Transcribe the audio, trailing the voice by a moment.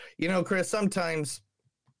Chris, sometimes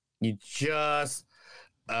you just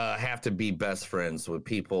have to be best friends with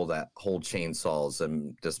people that hold chainsaws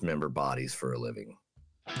and dismember bodies for a living.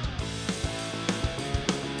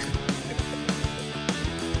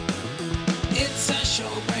 It's a show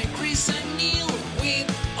by Chris and Neil with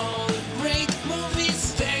all great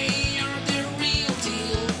movies. They are the real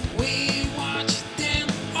deal. We watch them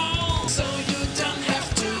all, so you don't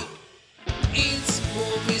have to. It's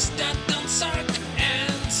movies that don't suck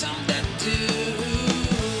and some that do.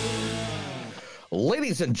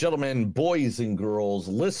 Ladies and gentlemen, boys and girls,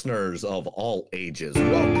 listeners of all ages,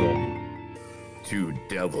 welcome to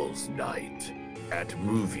Devil's Night at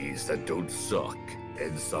Movies That Don't Suck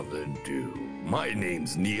and Some That Do. My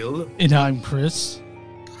name's Neil. And I'm Chris.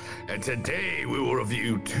 And today we will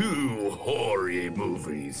review two horror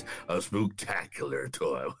movies, a spooktacular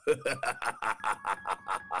toy.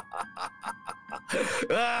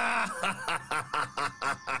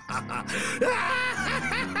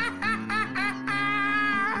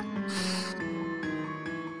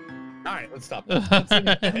 All right, let's stop.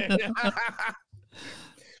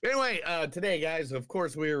 Anyway, today, guys, of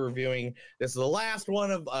course, we are reviewing. This is the last one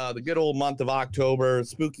of the good old month of October,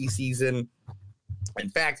 spooky season. In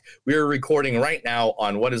fact, we are recording right now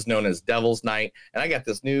on what is known as Devil's Night, and I got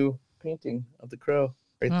this new painting of the crow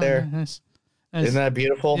right there. Nice. Isn't that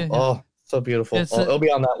beautiful? Yeah. Oh, so beautiful. It'll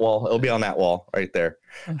be on that wall. It'll be on that wall right there.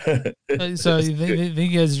 So you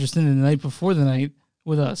guys are just in the night before the night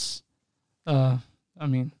with us.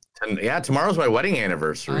 Tomorrow's my wedding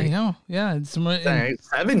anniversary. I know. Yeah, it's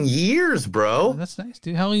 7 years, bro. That's nice,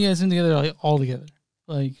 dude. How long you guys been together? Like all together?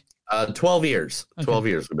 12 years. Okay. 12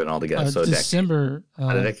 years we've been all together. So December.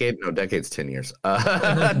 A decade? No, decade's 10 years.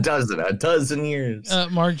 A dozen years.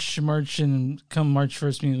 March, and come March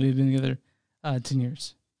 1st, we've been together 10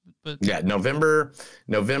 years. But yeah, November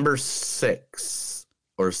 6th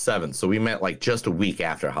or 7th. So we met like just a week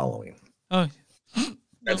after Halloween. Oh,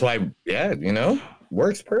 that's why. Yeah,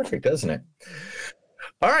 works perfect, doesn't it?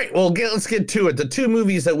 All right, well, let's get to it. The two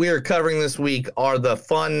movies that we are covering this week are the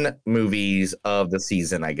fun movies of the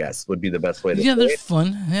season, I guess, would be the best way to say it. Yeah, they're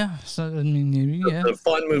fun. Yeah. So, yeah. The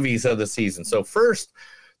fun movies of the season. So first,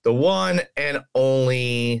 the one and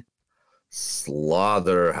only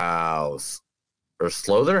Slotherhouse. Or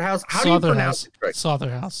Slotherhouse? How do you pronounce it? Right?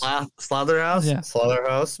 Slotherhouse. Slotherhouse? Yeah.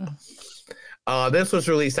 Slotherhouse. This was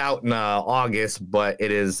released out in August, but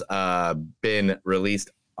it has been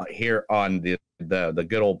released here on the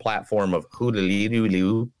good old platform of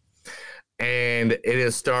Hulu, and it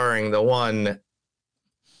is starring the one.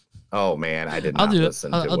 Oh man, I did not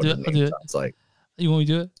listen to what the name sounds like. You want me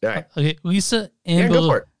to do it? All right. Okay, Lisa and yeah, go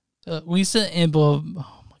for it. Lisa and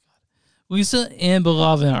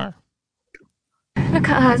Belavinar. Look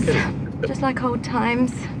at us, just like old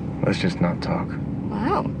times. Let's just not talk.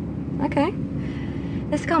 Wow. Okay.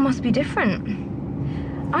 This girl must be different.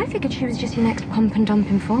 I figured she was just your next pump and dump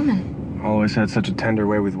informant. Always had such a tender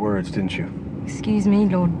way with words, didn't you? Excuse me,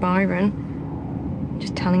 Lord Byron.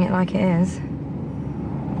 Just telling it like it is.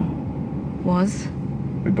 Was.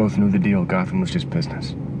 We both knew the deal. Gotham was just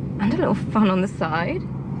business. And a little fun on the side.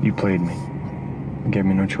 You played me. You gave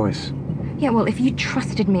me no choice. Yeah, well, if you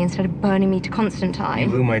trusted me instead of burning me to Constantine... You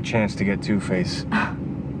blew my chance to get Two-Face.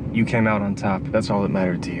 You came out on top. That's all that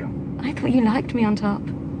mattered to you. I thought you liked me on top.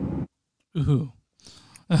 Ooh.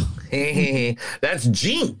 Hey, that's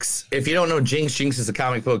Jinx. If you don't know Jinx is a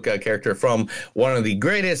comic book character from one of the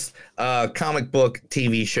greatest comic book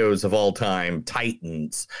TV shows of all time,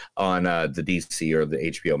 Titans, on the DC or the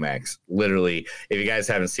HBO Max. Literally, if you guys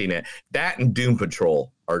haven't seen it, that and Doom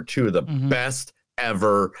Patrol are two of the best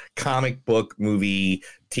ever comic book movie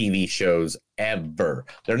TV shows ever.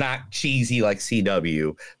 They're not cheesy like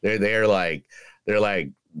CW. They're like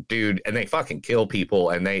dude, and they fucking kill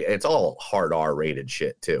people, and it's all hard R rated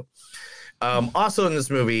shit too. Also in this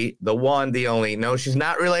movie, the one, the only, no, she's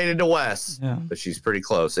not related to Wes, but she's pretty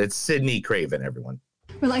close. It's Sydney Craven, everyone.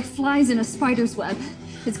 We're like flies in a spider's web.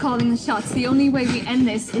 It's calling the shots. The only way we end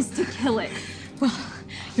this is to kill it. Well,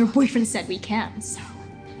 your boyfriend said we can, so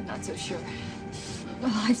I'm not so sure.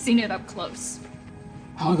 Well, I've seen it up close.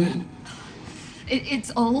 how then?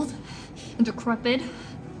 It's old and decrepit.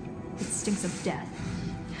 It stinks of death.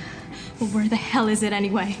 Well, where the hell is it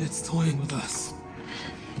anyway? It's toying with us.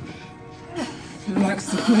 It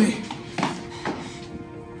likes to play.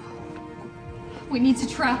 We need to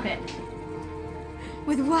trap it.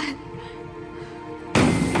 With what?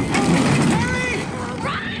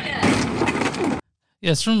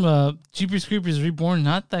 Yeah, it's from Jeepers Creepers Reborn.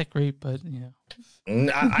 Not that great, but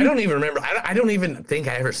I don't even remember. I don't even think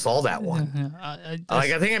I ever saw that one. I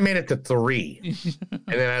I think I made it to 3, and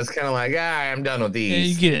then I was kind of like, I'm done with yeah, you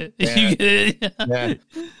these. get it. Yeah. You get it. Yeah.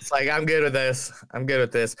 It's like, I'm good with this. I'm good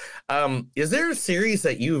with this. Is there a series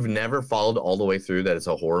that you've never followed all the way through that is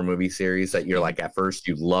a horror movie series that you're like, at first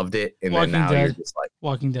you loved it, and Walking then now Dead. you're just like,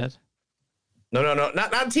 Walking Dead. no,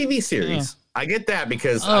 not TV series. I get that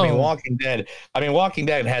because Oh. Walking Dead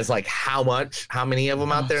has like how many of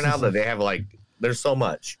them out there now that they have like, there's so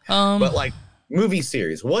much. But like movie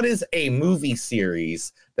series, what is a movie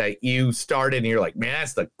series that you started and you're like, man,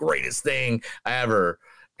 that's the greatest thing ever,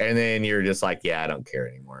 and then you're just like, yeah, I don't care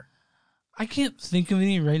anymore. I can't think of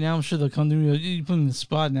any right now. I'm sure they'll come to me. You put me in the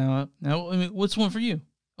spot now. I mean, what's one for you?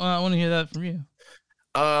 I want to hear that from you.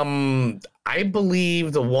 I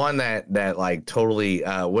believe the one that like totally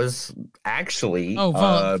was actually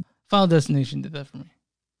Final Destination did that for me.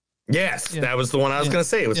 Yes, that was the one I was going to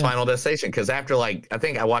say. It was Final Destination, because after like, I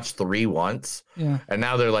think I watched 3 once, and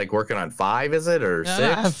now they're like working on 5, is it, or 6?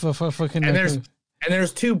 And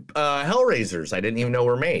there's 2 Hellraisers I didn't even know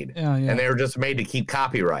were made, and they were just made to keep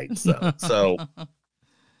copyrights. So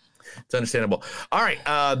it's understandable. All right,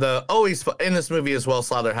 the always in this movie as well,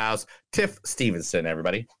 Slotherhouse, Tiff Stevenson,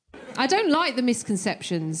 everybody. I don't like the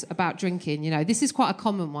misconceptions about drinking. You know, this is quite a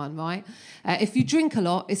common one, right? If you drink a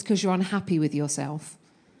lot, it's because you're unhappy with yourself.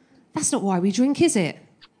 That's not why we drink, is it?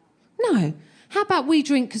 No. How about we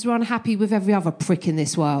drink because we're unhappy with every other prick in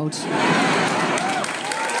this world? Yes.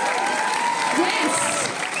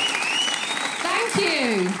 Thank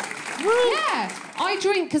you. Yeah. I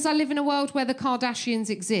drink because I live in a world where the Kardashians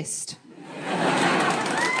exist.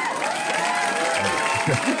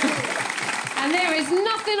 And there is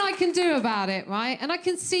nothing I can do about it, right? And I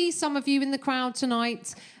can see some of you in the crowd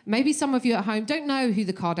tonight, maybe some of you at home, don't know who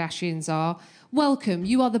the Kardashians are. Welcome,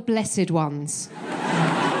 you are the blessed ones.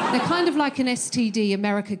 They're kind of like an STD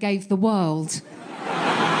America gave the world.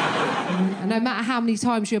 And no matter how many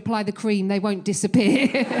times you apply the cream, they won't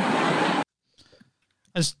disappear.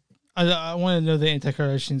 I want to know the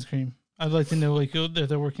anti-Kardashians cream. I'd like to know like if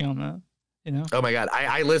they're working on that. You know? Oh my God,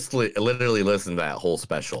 I literally listened to that whole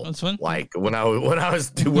special. That's fun. Like when I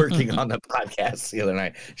was working on the podcast the other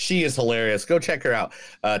night. She is hilarious. Go check her out.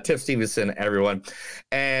 Tiff Stevenson, everyone.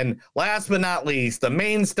 And last but not least, the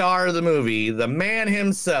main star of the movie, the man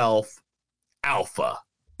himself, Alpha.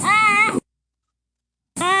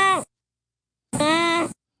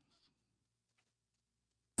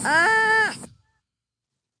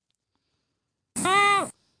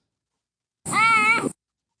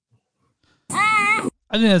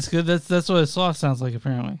 I think that's good. That's what a sloth sounds like,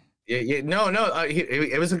 apparently. No.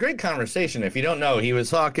 It was a great conversation. If you don't know, he was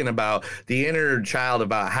talking about the inner child,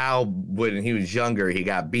 about how when he was younger, he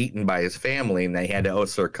got beaten by his family, and they had to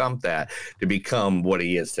overcome that to become what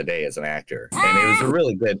he is today as an actor. And it was a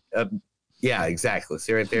really good. Yeah, exactly.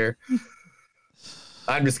 See right there.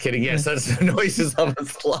 I'm just kidding. Yes, that's the noises of a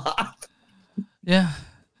sloth. Yeah.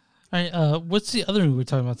 All right. What's the other movie we're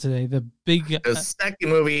talking about today? The second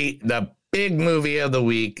movie, the big movie of the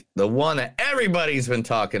week, the one that everybody's been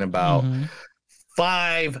talking about,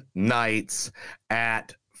 Five Nights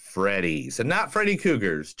at Freddy's. And not Freddy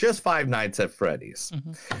Cougars, just Five Nights at Freddy's.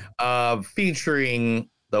 Featuring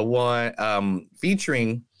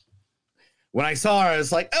when I saw her, I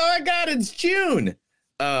was like, oh my God, it's June.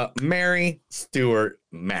 Mary Stuart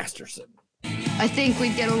Masterson. I think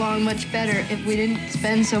we'd get along much better if we didn't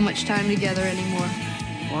spend so much time together anymore.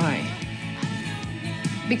 Why?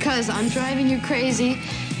 Because I'm driving you crazy,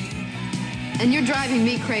 and you're driving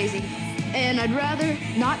me crazy. And I'd rather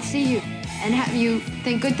not see you and have you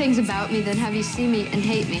think good things about me than have you see me and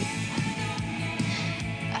hate me.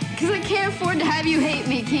 Because I can't afford to have you hate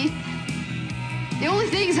me, Keith. The only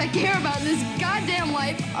things I care about in this goddamn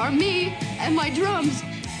life are me and my drums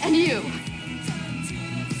and you.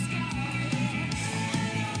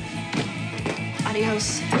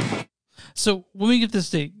 Adios. So when we get this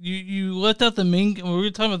date, you left out the main. We were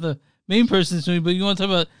talking about the main person in this movie, but you want to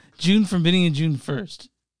talk about June from Benny and June first.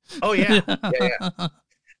 Oh yeah.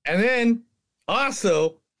 And then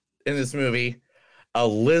also in this movie,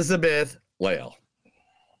 Elizabeth Lale.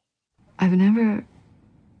 I've never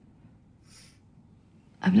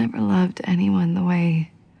loved anyone the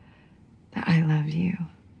way that I love you.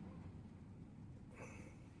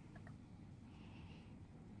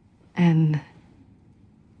 And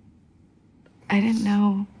I didn't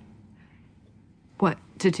know what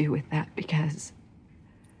to do with that because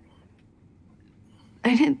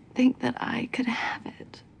I didn't think that I could have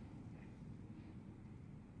it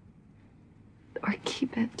or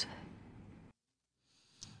keep it.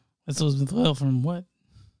 That's Elizabeth Lale from what?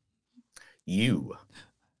 You.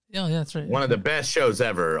 Yeah, that's right. One of the best shows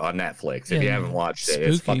ever on Netflix. If you haven't watched it,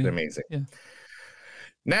 it's fucking amazing. Yeah.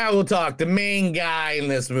 Now we'll talk the main guy in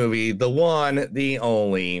this movie, the one, the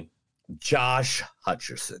only, Josh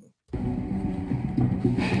Hutcherson.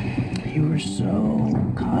 You were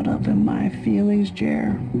so caught up in my feelings,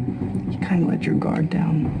 Jer. You kind of let your guard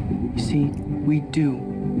down. You see, we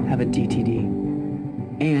do have a DTD,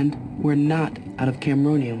 and we're not out of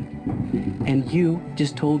Cameronium. And you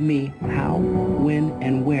just told me how, when,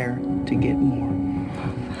 and where to get more.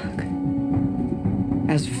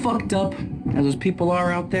 As fucked up as those people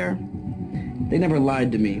are out there, they never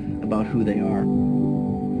lied to me about who they are.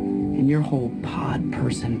 And your whole pod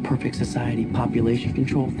person, perfect society, population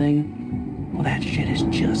control thing, well, that shit is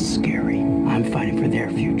just scary. I'm fighting for their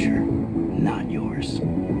future, not yours.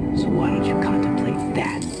 So why don't you contemplate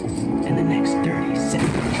that in the next 30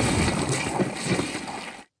 seconds?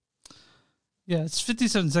 Yeah, it's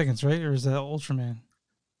 57 seconds, right? Or is that Ultraman?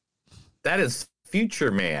 That is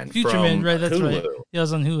Future Man. Future from Man, right? That's Hulu. right. Yeah, I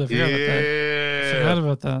was on Hulu. I forgot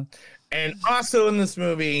about that. And also in this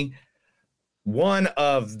movie, one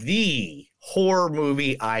of the horror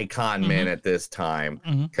movie icon men at this time,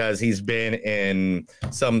 because he's been in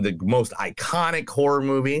some of the most iconic horror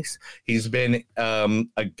movies. He's been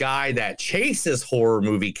a guy that chases horror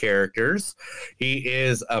movie characters. He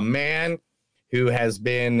is a man who has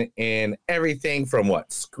been in everything from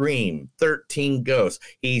Scream, 13 Ghosts.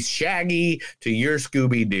 He's Shaggy to your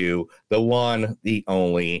Scooby-Doo, the one, the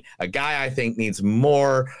only. A guy I think needs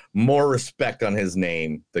more respect on his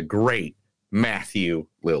name, the great Matthew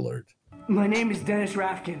Lillard. My name is Dennis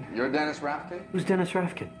Rafkin. You're Dennis Rafkin? Who's Dennis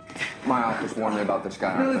Rafkin? My office warned me about this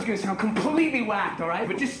guy. I know it's gonna sound completely whacked, all right?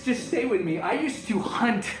 But just stay with me. I used to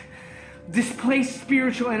hunt displaced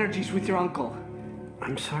spiritual energies with your uncle.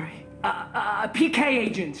 I'm sorry? PK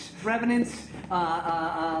agents, revenants,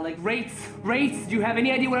 like wraiths. Wraiths, do you have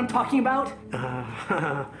any idea what I'm talking about?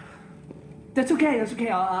 That's okay.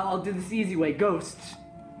 I'll do this the easy way. Ghosts.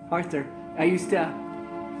 Arthur, I used to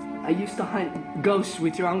hunt ghosts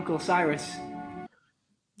with your uncle Cyrus.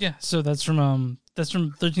 Yeah, so that's from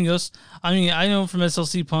 13 Ghosts. I mean, I know him from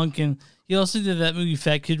SLC Punk, and he also did that movie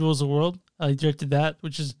Fat Kid Rules the World. He directed that,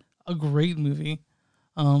 which is a great movie.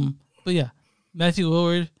 But yeah, Matthew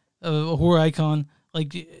Lillard, a horror icon.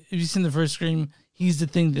 Like, if you've seen the first Scream, he's the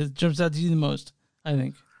thing that jumps out to you the most, I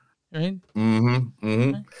think. Right?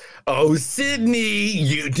 Right? Oh, Sydney,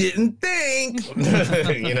 you didn't think.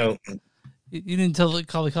 You didn't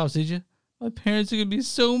call the cops, did you? My parents are going to be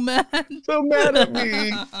so mad. So mad at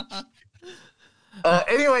me.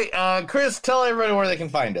 Anyway, Chris, tell everybody where they can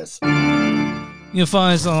find us. You can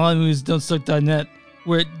find us on onlinemovies.don'tsuck.net.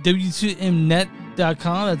 We're at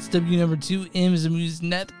w2mnet.com. That's W2M is the movies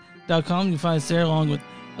net.com. You can find us there along with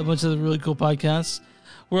a bunch of other really cool podcasts.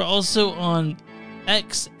 We're also on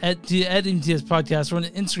X at MTS Podcast. We're on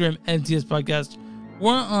Instagram at MTS Podcast.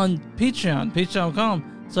 We're on Patreon,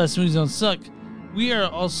 patreon.com/movies don't suck. We are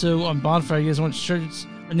also on Bonfire. You guys want shirts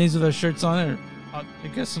or names with our shirts on it, or I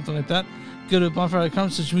guess something like that. Go to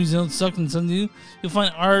bonfire.com/movies don't suck and something new. You'll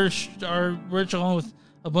find our merch along with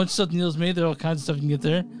a bunch of stuff Neil's made. There are all kinds of stuff you can get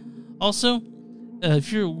there. Also,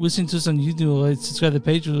 if you're listening to us on YouTube, subscribe to the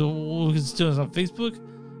page. We'll listen to us on Facebook.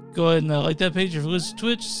 Go ahead and like that page. If you're listening to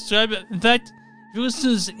Twitch, subscribe. In fact, if you're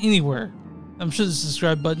listening to this anywhere, I'm sure there's a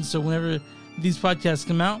subscribe button. So whenever these podcasts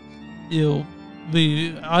come out, it'll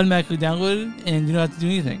be automatically downloaded, and you don't have to do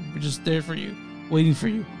anything. We're just there for you, waiting for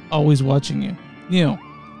you, always watching you. Neil,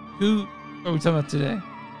 who are we talking about today?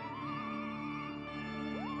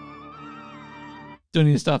 Don't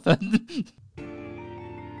need to stop that.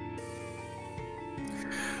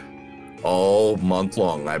 All month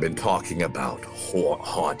long, I've been talking about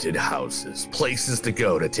haunted houses, places to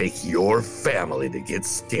go to take your family to get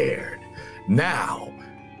scared. Now,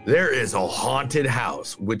 there is a haunted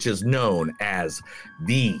house, which is known as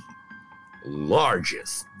the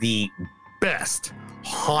largest, the best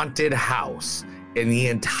haunted house in the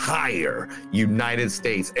entire United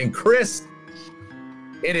States. And Chris,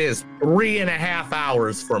 it is 3.5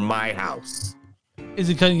 hours from my house. Is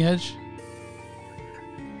it Cutting Edge?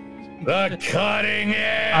 The Cutting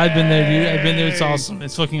Edge. I've been there, dude. I've been there. It's awesome.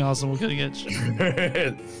 It's fucking awesome. We're Cutting Edge.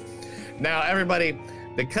 Now, everybody,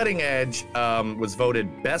 The Cutting Edge was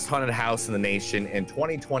voted best haunted house in the nation in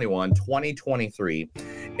 2021, 2023.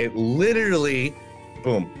 It literally,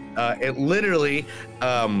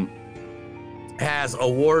 has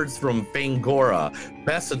awards from Fangora,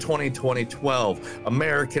 Best of 2012,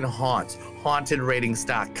 American Haunts,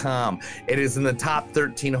 HauntedRatings.com. It is in the top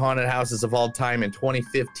 13 haunted houses of all time in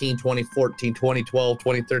 2015, 2014, 2012,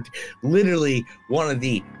 2013. Literally one of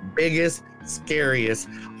the biggest, scariest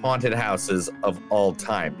haunted houses of all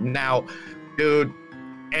time. Now, dude,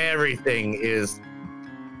 everything is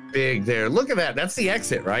big there. Look at that. That's the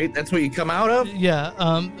exit, right? That's what you come out of? Yeah.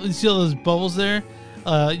 You see all those bubbles there? You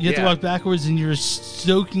have to Yeah. walk backwards, and you're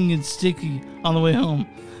soaking and sticky on the way home.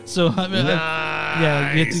 So I mean,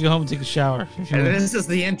 yeah, you have to go home and take a shower. If you And want. this is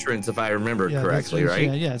the entrance, if I remember correctly, that's-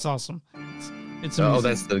 right? Yeah, it's awesome. It's Oh, amazing.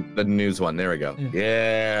 that's the news one. There we go.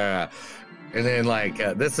 Yeah. And then like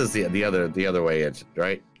this is the other way edge,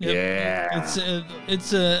 right? Yep. Yeah.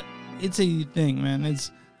 It's a thing, man.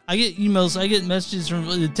 I get emails, I get messages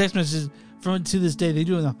from text messages from to this day. They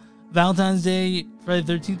do it on Valentine's Day, Friday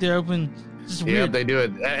the 13th. They're open. It's just Yeah, weird. they do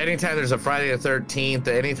it anytime there's a Friday the 13th.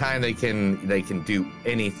 Anytime they can do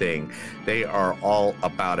anything, they are all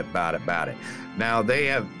about it. Now they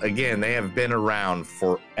have been around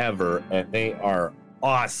forever, and they are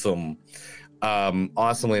awesome.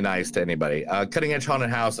 Awesomely nice to anybody. Cutting Edge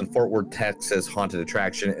Haunted House in Fort Worth, Texas haunted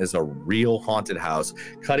attraction is a real haunted house.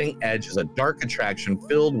 Cutting Edge is a dark attraction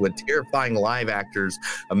filled with terrifying live actors,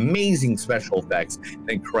 amazing special effects, and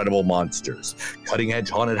incredible monsters. Cutting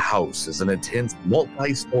Edge Haunted House is an intense,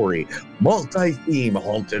 multi-story, multi-theme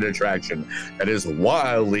haunted attraction that is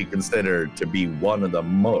wildly considered to be one of the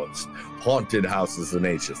most haunted houses in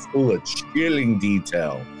Asia, full of chilling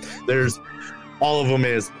detail. There's all of them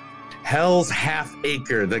is Hell's Half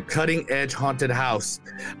Acre, the Cutting Edge Haunted House.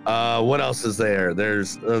 What else is there?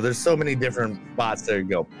 There's so many different spots there to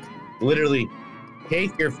go. Literally,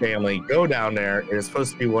 take your family, go down there. It is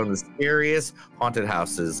supposed to be one of the scariest haunted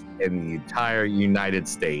houses in the entire United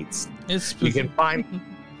States. You can find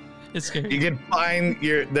it's scary. You can find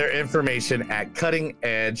their information at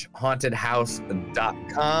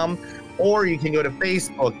cuttingedgehauntedhouse.com, or you can go to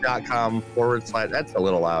facebook.com/ that's a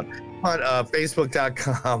little loud.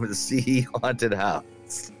 Facebook.com to see haunted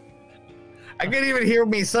house. I can't even hear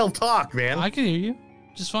myself talk, man. I can hear you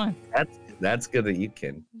just fine. That's good that you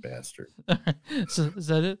can, bastard. So is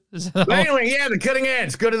that it? Is that But anyway, yeah, the Cutting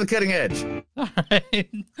Edge. Go to the Cutting Edge. All right.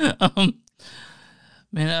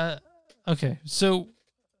 Man, okay. So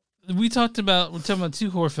we're talking about two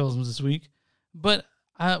horror films this week, but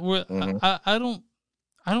I don't.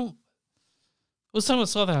 Let's talk about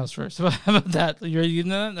Slotherhouse first. How about that? You ready to get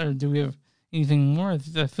into that, or do we have anything more? I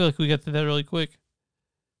feel like we got to that really quick.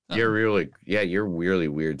 You're really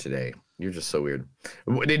weird today. You're just so weird.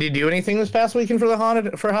 Did you do anything this past weekend for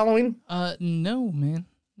Halloween? No, man,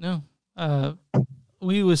 no.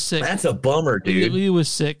 We was sick. That's a bummer, dude. We was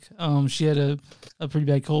sick. She had a pretty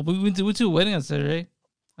bad cold, but we went to a wedding on Saturday.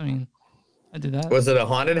 I mean, I did that. Was it a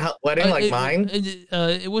haunted wedding like mine?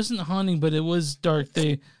 It wasn't haunting, but it was dark.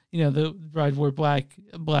 The bride wore black,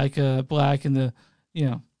 and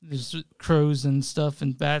there's crows and stuff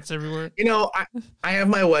and bats everywhere. I have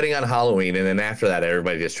my wedding on Halloween, and then after that,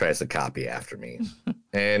 everybody just tries to copy after me,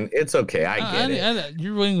 and it's okay. I get it.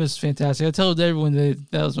 Your wedding was fantastic. I told everyone that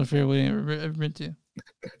was my favorite wedding I've ever been to.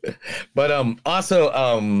 But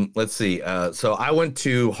also let's see. So I went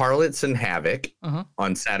to Harlots and Havoc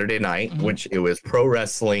on Saturday night, which it was pro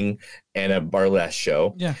wrestling and a burlesque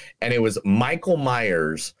show. Yeah, and it was Michael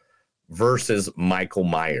Myers versus Michael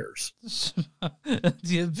Myers. Do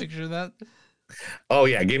you have a picture of that? Oh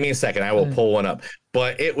yeah, give me a second. I will pull one up.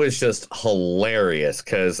 But it was just hilarious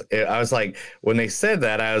because I was like, when they said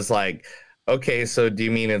that, I was like, okay, so do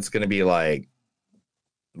you mean it's going to be like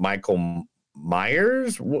Michael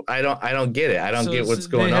Myers? I don't get it. I don't get what's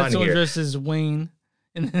going on someone here. dressed as Wayne,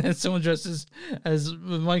 and then someone dressed as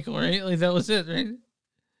Michael, right? Like that was it, right?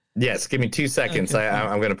 Yes, give me 2 seconds. Okay.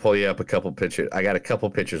 I'm going to pull you up a couple pictures. I got a couple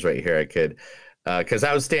pictures right here. I could, because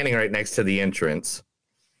I was standing right next to the entrance,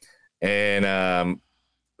 and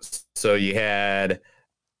so you had.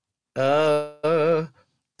 You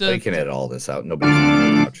can edit all this out.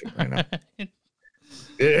 Nobody's watching right now.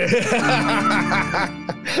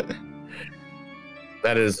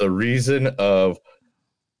 That is the reason of.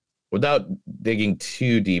 Without digging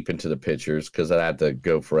too deep into the pictures, because I had to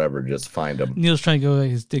go forever just find them. Neil's trying to go like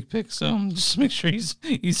his dick pics, so just make sure he's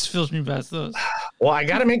filtering past those. Well, I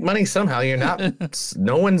got to make money somehow. You're not.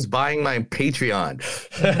 No one's buying my Patreon.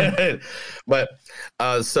 But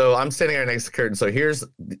so I'm standing right next to the curtain. So here's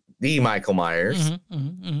the Michael Myers.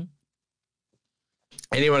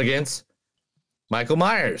 Anyone against Michael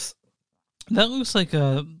Myers? That looks like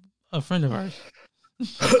a friend of ours.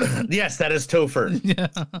 Yes, that is Topher. Yeah.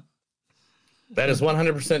 That is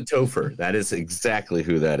 100% Topher. That is exactly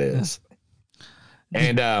who that is.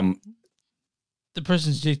 And the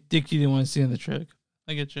person's dick you didn't want to see on the trip.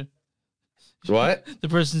 I get you. What? The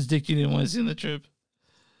person's dick you didn't want to see on the trip.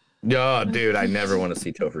 No, dude, I never want to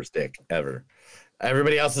see Topher's dick ever.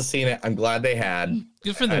 Everybody else has seen it. I'm glad they had.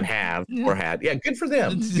 Good for them. And have or had. Yeah, good for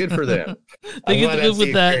them. Good for them. They I'm get glad to that's live with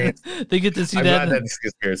the that. experience. They get to see I'm that. glad that's the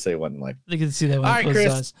experience they wasn't like. They get to see that. All right,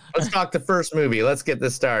 Chris. Let's talk the first movie. Let's get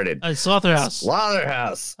this started. Slotherhouse.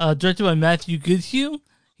 Slotherhouse. Directed by Matthew Goodhue.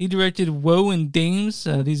 He directed Woe and Dames.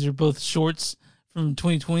 These are both shorts from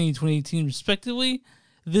 2020 and 2018, respectively.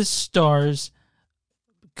 This stars,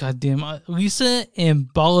 goddamn, Lisa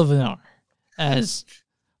and Bolivar as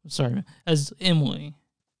Emily.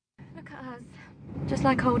 Look at us. Just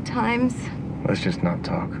like old times. Let's just not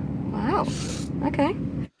talk. Wow. Okay.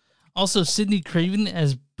 Also, Sydney Craven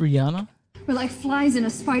as Brianna. We're like flies in a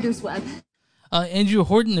spider's web. Andrew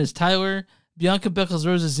Horton as Tyler. Bianca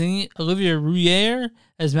Beckles-Rose as Zinni. Olivia Rouillère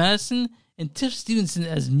as Madison. And Tiff Stevenson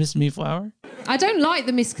as Miss Mayflower. I don't like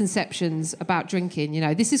the misconceptions about drinking. You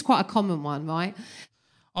know, this is quite a common one, right?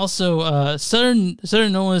 Also, Southern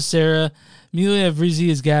Nolan as Sarah. Amelia Vrizzi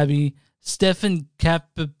as Gabby. Stefan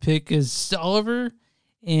Kapapic as Oliver.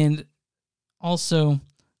 And also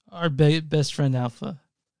our best friend Alpha.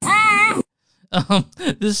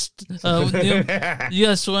 This you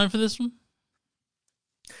guys still on for this one?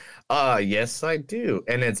 Yes, I do,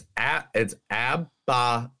 and it's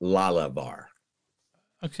Abba Lalavar.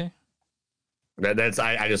 Okay. That's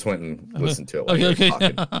I just went and listened to it. Okay.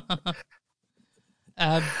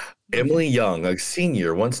 Emily Young, a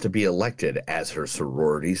senior, wants to be elected as her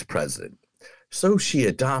sorority's president. So she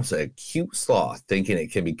adopts a cute sloth, thinking it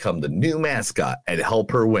can become the new mascot and help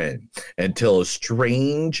her win. Until a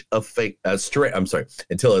string of fatalities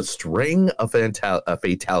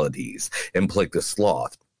implique the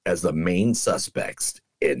sloth as the main suspects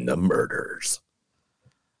in the murders.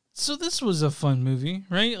 So this was a fun movie,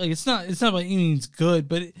 right? Like it's not by any means good,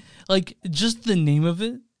 but like just the name of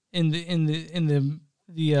it in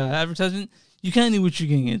the advertisement, you kind of knew what you're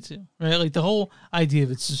getting into, right? Like the whole idea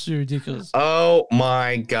of it's just ridiculous. Oh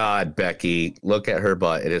my God, Becky, look at her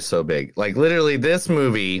butt. It is so big. Like literally this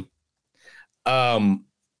movie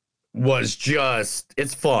was just,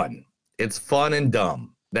 it's fun. It's fun and dumb.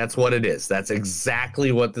 That's what it is. That's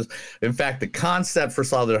exactly what this, in fact, the concept for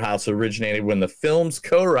Slotherhouse originated when the film's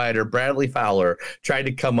co-writer, Bradley Fowler, tried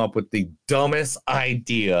to come up with the dumbest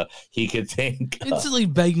idea he could think of. It's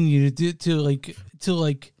like begging you to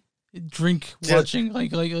drink watching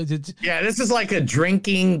yeah, this is like a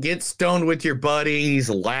drinking, get stoned with your buddies,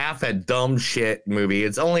 laugh at dumb shit movie.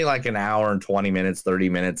 It's only like an hour and 20 minutes, 30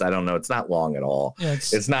 minutes. I don't know. It's not long at all. Yeah,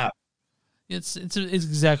 it's not. It's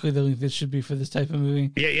exactly the length it should be for this type of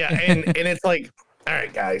movie. Yeah, and it's like, all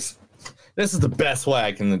right, guys, this is the best way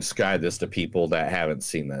I can describe this to people that haven't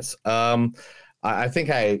seen this. I think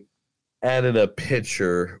I added a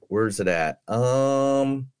picture. Where's it at?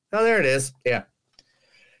 Oh, there it is. Yeah.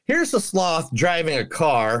 Here's a sloth driving a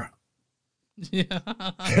car. Yeah.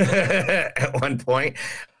 At one point,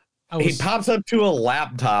 he pops up to a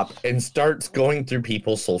laptop and starts going through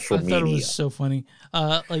people's social media. I thought it was so funny.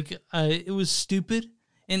 It was stupid,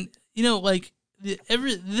 and you know, like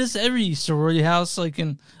every sorority house, like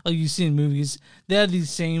you see in movies, they have these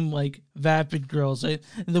same like vapid girls, right?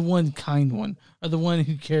 And the one kind one, or the one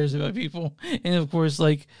who cares about people, and of course,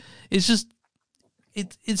 like it's just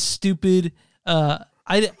it's stupid.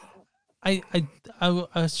 I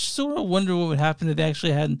sort of wonder what would happen if they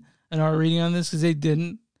actually had an R rating on this, because they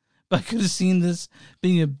didn't. But I could have seen this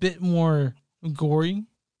being a bit more gory,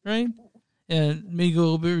 right? And maybe go a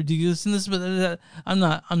little bit ridiculous in this, but I'm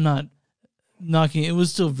not knocking it. It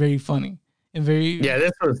was still very funny and very. Yeah,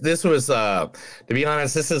 this was to be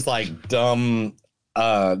honest, this is like dumb.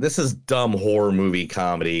 This is dumb horror movie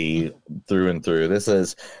comedy through and through. This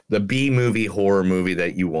is the B movie horror movie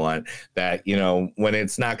that you want, that, you know, when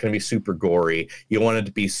it's not going to be super gory, you want it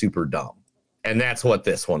to be super dumb. And that's what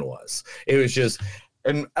this one was. It was just,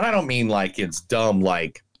 and I don't mean like it's dumb,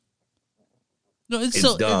 like, no, it's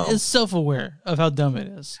dumb. It's self-aware of how dumb it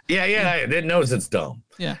is. Yeah, it knows it's dumb.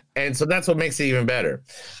 Yeah. And so that's what makes it even better.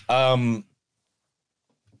 And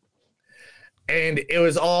it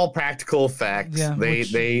was all practical effects. Yeah,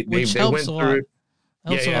 they went through it.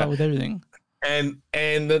 Helps a lot with everything. And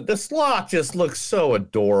the sloth just looks so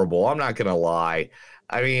adorable. I'm not gonna lie.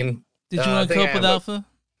 I mean, did you want to cope with Alpha?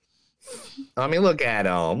 I mean, look at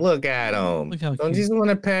him. Look at him. Look how don't you just want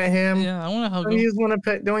to pet him? Yeah, I want to hug him. Don't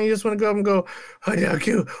you just want to go up and go, oh, the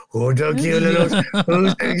cute little,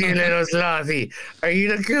 who's the cute little slothy? Are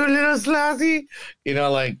you the cute little slothy? You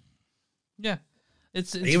know, like, yeah.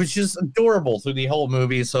 He was just adorable through the whole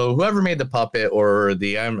movie. So whoever made the puppet or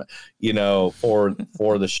the for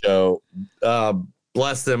the show,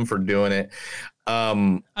 bless them for doing it.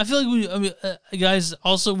 I feel like guys,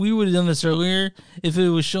 also we would have done this earlier if it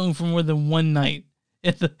was showing for more than one night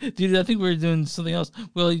Dude, I think we were doing something else.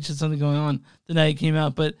 Well, each had something going on the night it came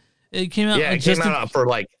out, but it came out. Yeah, it came out for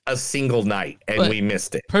like a single night, and we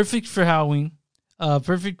missed it. Perfect for Halloween.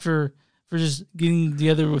 Perfect for just getting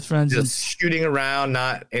together with friends. Just shooting around,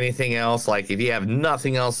 not anything else. Like if you have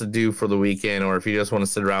nothing else to do for the weekend, or if you just want to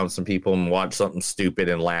sit around with some people and watch something stupid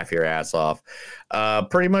and laugh your ass off,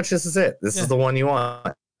 pretty much this is it. This is the one you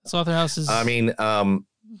want. Slotherhouse is. I mean,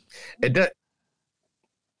 it does.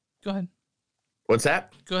 Go ahead. What's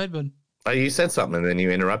that? Go ahead, bud. You said something and then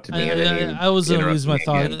you interrupted me. I was going to lose my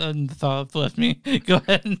thought, and the thought left me. Go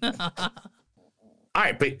ahead. All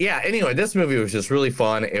right, but yeah, anyway, this movie was just really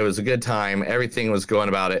fun. It was a good time. Everything was going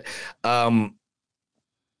about it.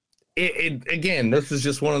 Again, this is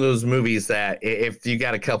just one of those movies that if you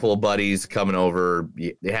got a couple of buddies coming over,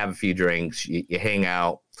 you have a few drinks, you hang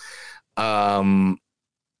out. Yeah,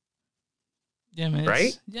 man.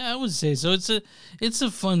 Right? Yeah, I would say so. It's a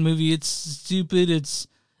fun movie. It's stupid.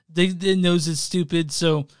 It knows it's stupid.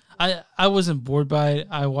 So I wasn't bored by it.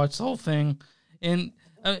 I watched the whole thing, and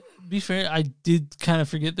be fair, I did kind of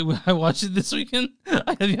forget that I watched it this weekend.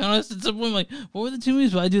 I gotta be honest. At some point, I'm like, what were the 2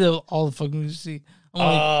 movies? But I do that with all the fucking movies you see.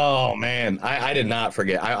 Oh man, I did not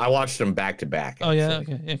forget. I watched them back to back. Oh yeah,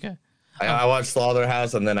 okay. I watched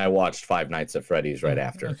Slotherhouse and then I watched Five Nights at Freddy's right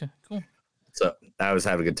after. Okay, cool. So I was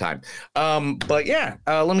having a good time. But yeah,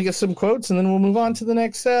 let me get some quotes and then we'll move on to the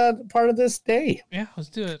next part of this day. Yeah, let's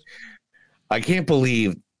do it. I can't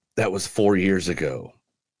believe that was 4 years ago.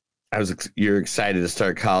 You're excited to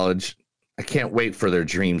start college. I can't wait for their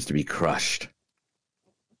dreams to be crushed.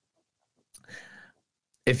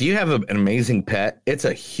 If you have an amazing pet, it's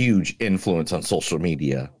a huge influence on social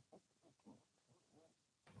media.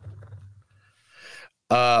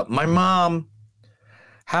 My mom,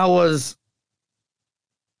 oh,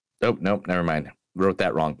 nope, never mind. Wrote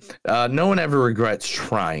that wrong. No one ever regrets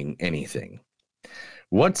trying anything.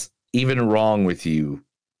 What's even wrong with you?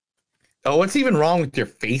 Oh, what's even wrong with your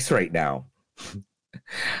face right now?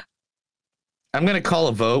 I'm going to call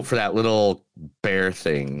a vote for that little bear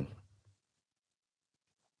thing.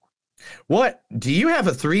 What? Do you have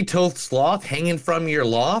a 3-toed sloth hanging from your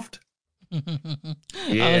loft?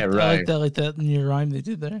 Yeah, right. I like that in your rhyme they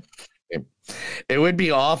did there. It would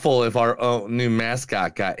be awful if our new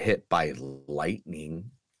mascot got hit by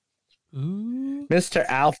lightning. Ooh. Mr.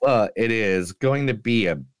 Alpha, it is going to be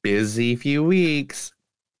a busy few weeks.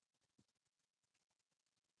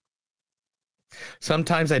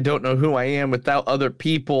 Sometimes I don't know who I am without other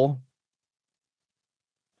people.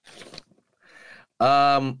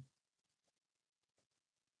 Can't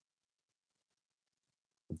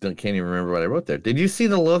even remember what I wrote there. Did you see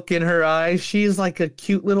the look in her eyes? She's like a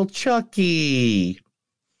cute little Chucky.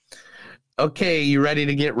 Okay, you ready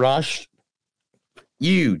to get rushed?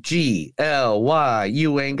 UGLY.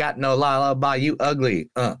 You ain't got no lullaby. You ugly.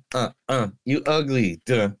 You ugly.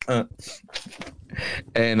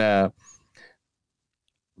 And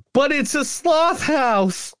but it's a sloth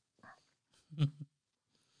house.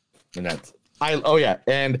 And that's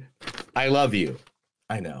and I love you.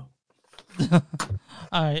 I know.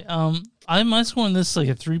 All right. My score on this like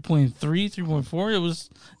a 3.3, 3.4. It was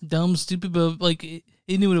dumb, stupid, but like it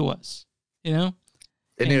knew what it was. You know?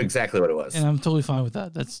 It knew exactly what it was. And I'm totally fine with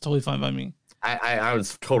that. That's totally fine by me. I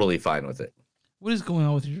was totally fine with it. What is going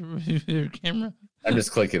on with your camera? I'm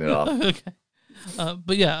just clicking it off. Okay.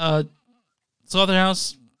 But yeah,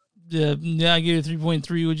 Slotherhouse. Yeah, I gave it a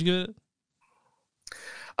 3.3. Would you give it?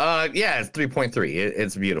 Yeah, it's 3.3.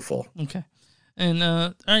 It's beautiful. Okay. And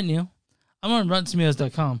all right, Neil. I'm on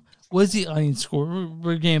RottenTomatoes.com. What is the audience score?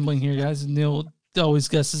 We're gambling here, guys. And Neil always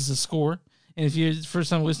guesses the score. And if you're the first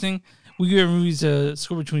time listening, we give our movies a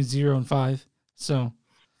score between 0 and 5. So,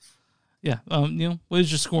 yeah. Neil, what is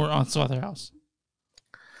your score on Slotherhouse?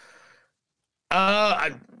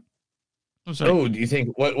 I'm sorry. Oh, do you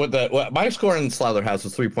think what my score in Slotherhouse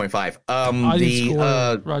was 3.5?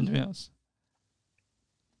 Rotten Tomatoes.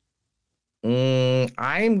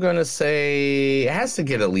 I'm gonna say it has to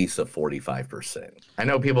get at least a 45%. I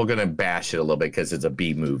know people are gonna bash it a little bit because it's a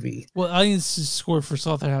B movie. Well, audience's score for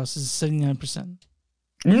Slotherhouse is 79%.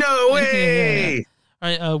 No way! Yeah. All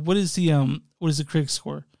right. What is the critic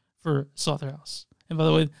score for Slotherhouse? And by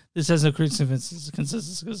the way, this has no critic consensus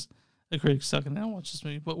because the critics suck and I don't watch this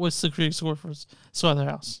movie. But what's the critic score for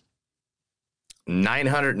Slotherhouse?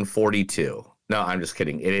 942. No, I'm just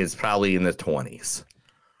kidding. It is probably in the 20s.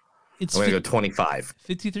 I'm going to go 25.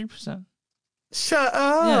 53%. Shut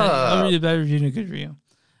up. Yeah, I'll read a bad review and a good review.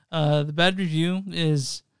 The bad review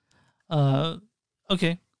is,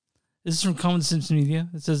 okay. This is from Common Sense Media.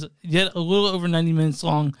 It says, yet a little over 90 minutes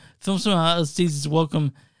long, film somehow outstays its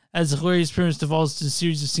welcome as the hilarious premise devolves to a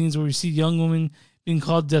series of scenes where we see young women being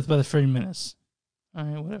called death by the Freddy Menace. All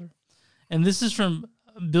right, whatever. And this is from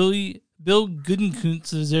Bill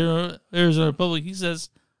Goodenkuntz of Arizona Republic. He says,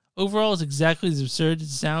 overall, it's exactly as absurd as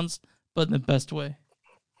it sounds, but in the best way.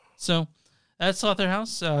 So that's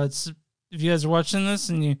Slotherhouse. It's if you guys are watching this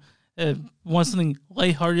and you want something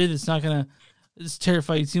lighthearted, it's not gonna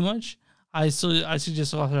terrify you too much. I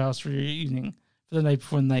suggest Slotherhouse for your evening, for the night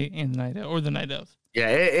before the night and the night or the night of. Yeah,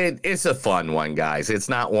 it's a fun one, guys. It's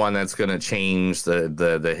not one that's going to change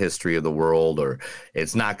the history of the world, or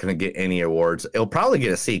it's not going to get any awards. It'll probably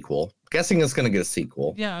get a sequel. Guessing it's going to get a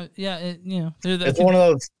sequel. Yeah. It's one of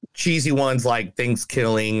those cheesy ones like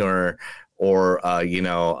Thanksgiving or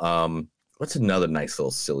what's another nice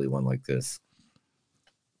little silly one like this?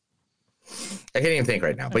 I can't even think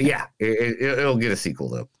right now, but yeah, it'll get a sequel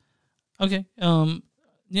though. Okay.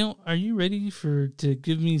 Neil, are you ready to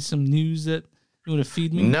give me some news that you want to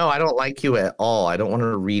feed me? No, I don't like you at all. I don't want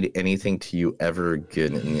to read anything to you ever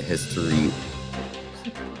again in history.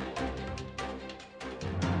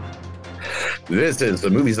 This is the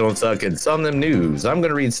Movies Don't Suck and Some of Them News. I'm going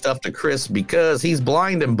to read stuff to Chris because he's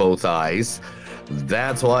blind in both eyes.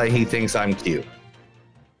 That's why he thinks I'm cute.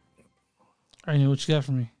 I know what you got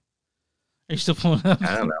for me. Are you still pulling up?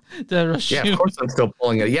 I don't know. Did I rush you? Of course I'm still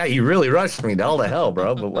pulling it. Yeah, you really rushed me to all the hell,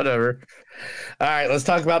 bro, but whatever. All right, let's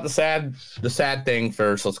talk about the sad thing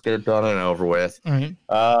first. Let's get it done and over with. All right.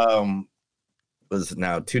 Was it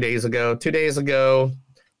now 2 days ago? 2 days ago,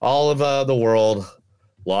 all of the world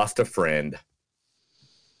lost a friend.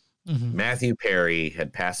 Mm-hmm. Matthew Perry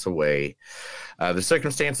had passed away. The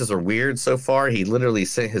circumstances are weird so far. He literally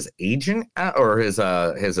sent his agent out, or his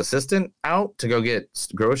assistant out to go get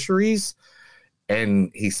groceries,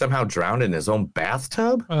 and he somehow drowned in his own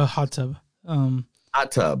bathtub. Hot tub.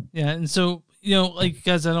 Hot tub. Yeah, and so like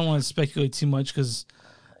guys, I don't want to speculate too much because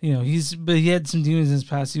he had some demons in his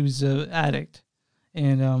past. He was an addict,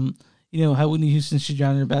 and how Whitney Houston, she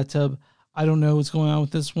drowned in her bathtub. I don't know what's going on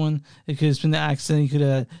with this one. It could have been the accident. He could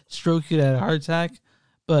have stroke. He could have had a heart attack.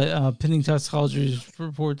 But pending toxicology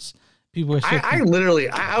reports, people are.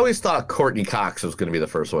 I always thought Courtney Cox was going to be the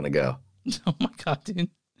first one to go. Oh my god, dude!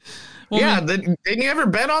 Well, yeah, didn't you ever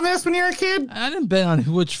bet on this when you were a kid? I didn't bet on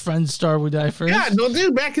which friend star would die first. Yeah, no,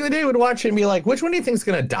 dude. Back in the day, would watch it and be like, "Which one do you think's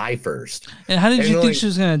going to die first?" And how did you think she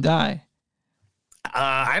was going to die?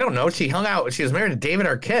 I don't know. She hung out. She was married to David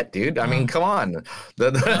Arquette, dude. I mean, come on. Who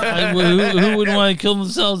wouldn't want to kill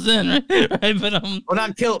themselves then, right? But well,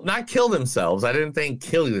 not kill themselves. I didn't think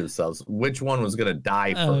killing themselves. Which one was gonna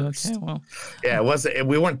die first? Okay, well, yeah, it wasn't.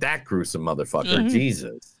 We weren't that gruesome, motherfucker.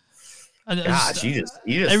 Jesus. Gosh, you just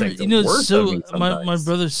think the worst of me sometimes. My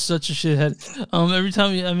brother's such a shithead. Every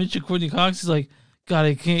time I mention Courtney Cox, he's like, God,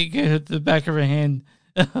 I can't get the back of her hand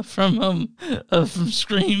from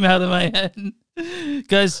Scream out of my head.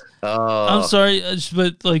 Guys, I'm sorry,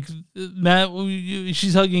 but like Matt,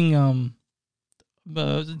 she's hugging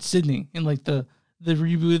Sydney in like the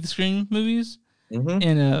reboot of the Scream movies,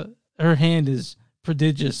 and her hand is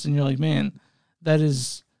prodigious, and you're like, man, that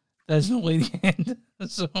is no lady hand.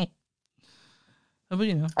 So, but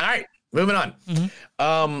all right, moving on.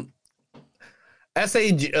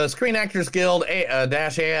 Screen Actors Guild,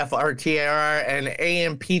 AFRTR, and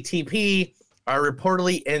AMPTP are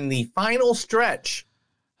reportedly in the final stretch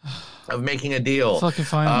of making a deal. Fucking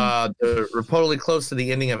final. They're reportedly close to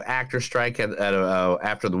the ending of actor strike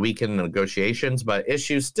after the weekend negotiations, but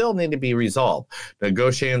issues still need to be resolved.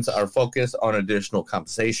 Negotiations are focused on additional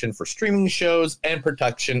compensation for streaming shows and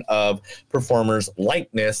protection of performers'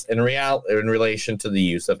 likeness in relation to the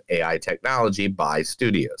use of AI technology by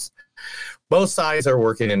studios. Both sides are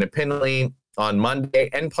working independently on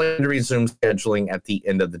Monday and plan to resume scheduling at the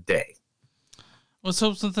end of the day. Let's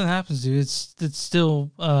hope something happens, dude. It's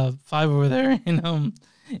still 5 over there, and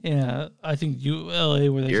I think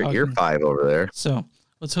ULA where you're 5 over there. So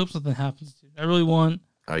let's hope something happens, dude. I really want.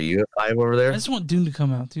 Are you at 5 over there? I just want Dune to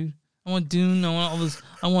come out, dude. I want Dune. I want all this.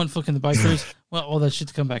 I want fucking the bikers. I want all that shit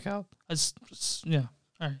to come back out. Yeah.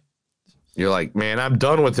 All right. You're like, man, I'm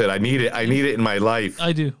done with it. I need it. I need it in my life.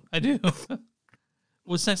 I do.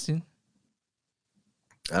 What's next, dude?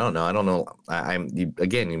 I don't know.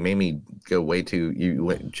 You made me go way too.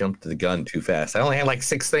 You jumped to the gun too fast. I only had like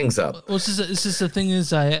 6 things up. Well, it's just the thing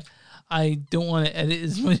is, I don't want to edit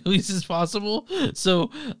as much as possible.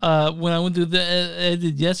 So when I went through the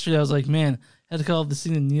edit yesterday, I was like, man, I had to call the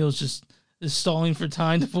scene and Neil's just is stalling for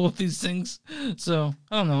time to pull up these things. So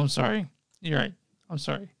I don't know. I'm sorry. You're right. I'm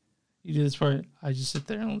sorry. You do this part. I just sit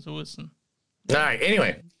there and listen. All right.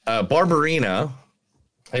 Anyway, Barbarina.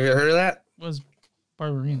 Have you ever heard of that? What's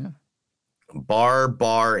Barbarina?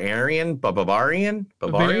 Barbarian. Barbarian,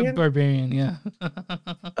 yeah.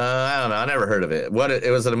 I don't know. I never heard of it.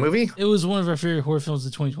 Was it a movie? It was one of our favorite horror films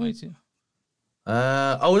of 2022. Is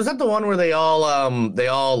that the one where they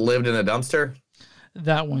all lived in a dumpster?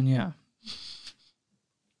 That one, yeah.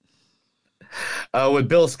 With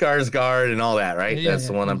Bill Skarsgård and all that, right? Yeah, That's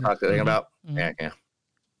yeah, the one I'm talking about. Mhm. Yeah.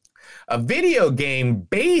 A video game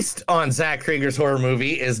based on Zach Krieger's horror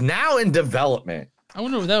movie is now in development. I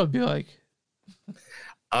wonder what that would be like.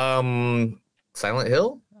 Silent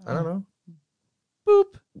Hill? I don't know.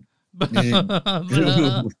 Boop.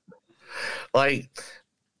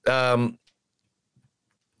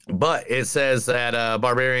 But it says that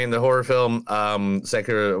Barbarian, the horror film,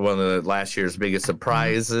 Sekiro, one of the last year's biggest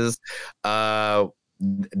surprises,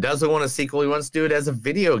 doesn't want a sequel. He wants to do it as a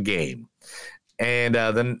video game. And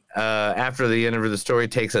then after the end of the story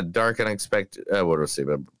takes a dark, unexpected. What do I say?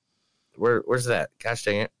 Where's that? Gosh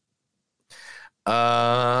dang it.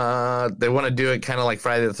 They want to do it kind of like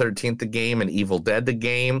Friday the 13th, the game, and Evil Dead, the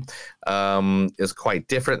game, is quite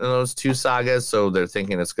different than those two sagas. So they're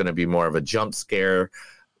thinking it's going to be more of a jump scare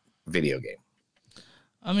video game.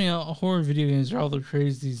 I mean, horror video games are all the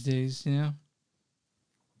craze these days, you know?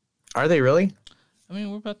 Are they really? I mean,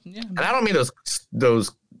 we're about to, yeah. And I don't mean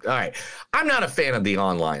those. All right. I'm not a fan of the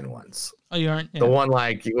online ones. Oh, you aren't? Yeah. The one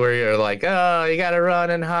like where you're like, oh, you got to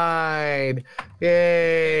run and hide.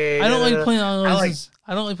 Yay. I don't like playing online games.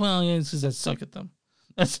 I don't like playing online games because I suck at them.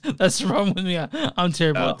 That's the problem with me. I'm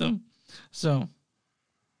terrible at them. So.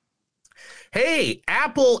 Hey,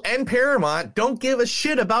 Apple and Paramount don't give a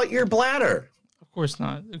shit about your bladder. Of course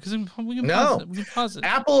not, because we can pause it.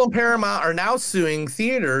 Apple and Paramount are now suing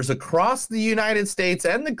theaters across the United States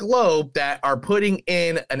and the globe that are putting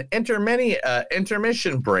in an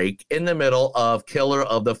intermission break in the middle of Killer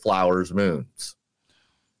of the Flowers Moons.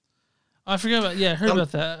 I forgot about. Yeah, I heard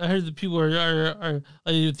about that. I heard that people are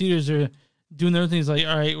like theaters are doing their things. Like,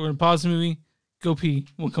 all right, we're gonna pause the movie, go pee,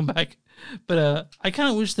 we'll come back. But I kind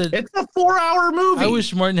of wish that it's a 4-hour movie. I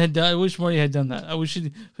wish Marty had done that. I wish he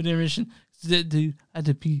put intermission. Dude, I had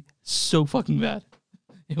to pee so fucking bad.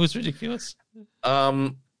 It was ridiculous.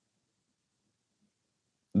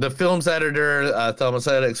 The film's editor, Thomas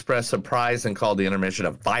Ed, expressed surprise and called the intermission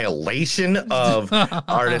a violation of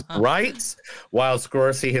artist rights, while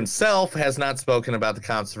Scorsese himself has not spoken about the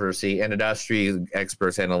controversy, and industry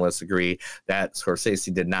experts and analysts agree that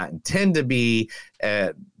Scorsese did not intend to be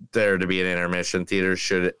there to be an intermission. Theaters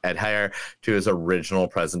should adhere to his original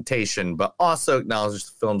presentation, but also acknowledge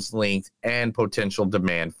the film's length and potential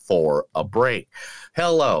demand for a break.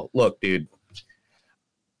 Hello. Look, dude.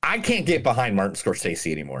 I can't get behind Martin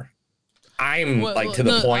Scorsese anymore. I'm to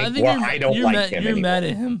the point where I don't like him anymore. You're mad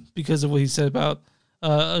at him because of what he said about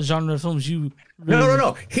a genre of films you really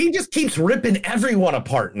No. He just keeps ripping everyone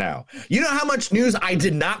apart now. You know how much news I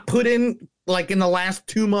did not put in in the last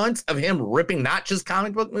 2 months of him ripping not just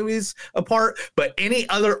comic book movies apart, but any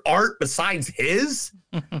other art besides his?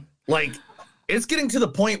 It's getting to the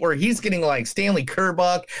point where he's getting like Stanley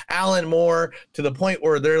Kubrick, Alan Moore, to the point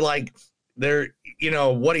where they're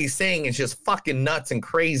what he's saying is just fucking nuts and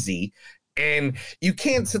crazy. And you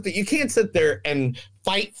can't sit there and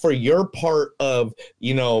fight for your part of,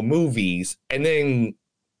 movies. And then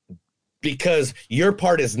because your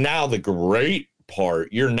part is now the great part,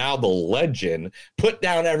 you're now the legend, put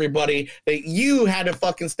down everybody that you had to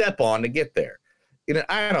fucking step on to get there.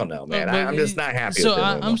 I don't know, man. I'm just not happy with it.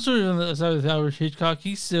 I'm sort of on the side with Howard Hitchcock.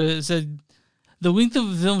 He said the length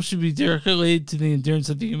of the film should be directly related to the endurance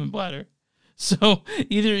of the human bladder. So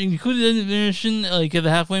either include the intermission at the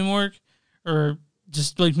halfway mark, or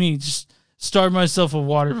just like me, just starve myself of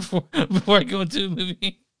water before I go into a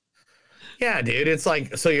movie. Yeah, dude. It's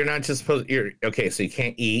so you're not just supposed. So you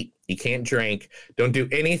can't eat, you can't drink, don't do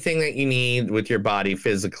anything that you need with your body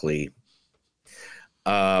physically.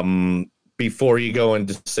 Before you go and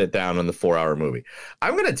just sit down on the 4-hour movie.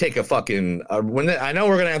 I'm gonna take a fucking I know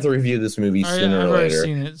we're gonna have to review this movie sooner or later. I've already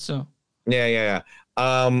seen it, so yeah.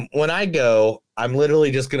 When I go, I'm literally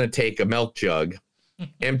just going to take a milk jug,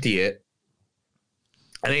 empty it,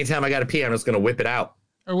 and anytime I got to pee, I'm just going to whip it out.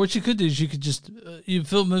 Or what you could do is you could just, you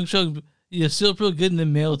fill milk jug, you seal it real good, and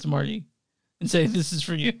then mail it to Marty and say, this is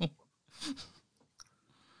for you.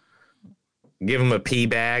 Give him a pee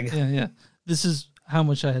bag. Yeah. This is how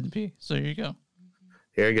much I had to pee. So here you go.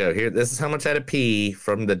 Here you go. This is how much I had to pee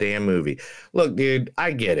from the damn movie. Look, dude,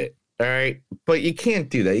 I get it. All right. But you can't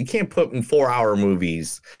do that. You can't put in 4-hour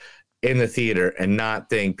movies in the theater and not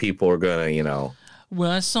think people are going to, When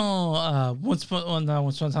I saw, when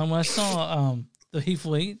I saw The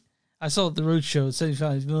Hateful Eight, I saw the road show at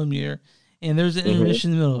 75mm, and there's an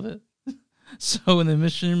intermission in the middle of it. So in the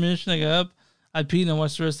intermission, I got up, I peed and I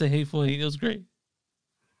watched the rest of Hateful Eight. It was great.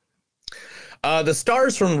 The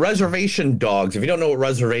stars from Reservation Dogs. If you don't know what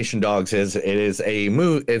Reservation Dogs is, it is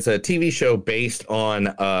it's a TV show based on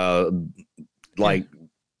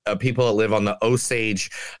people that live on the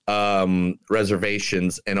Osage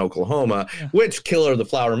reservations in Oklahoma, which Killer of the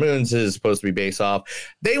Flower Moons is supposed to be based off.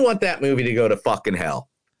 They want that movie to go to fucking hell.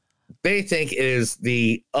 They think it is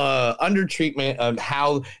the undertreatment of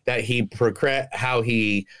how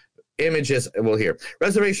he images. Well, here,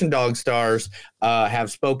 Reservation Dog stars have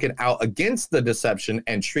spoken out against the deception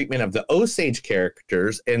and treatment of the Osage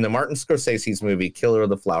characters in the Martin Scorsese's movie Killer of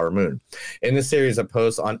the Flower Moon. In the series of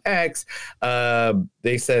posts on X,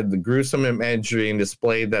 they said the gruesome imagery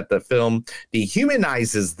displayed that the film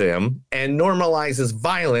dehumanizes them and normalizes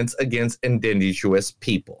violence against indigenous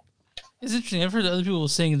people. It's interesting. I've heard other people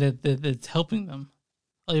saying that it's helping them.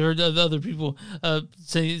 I've heard other people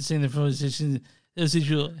saying that from those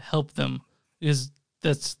will help them because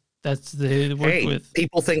that's they work with.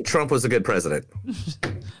 People think Trump was a good president.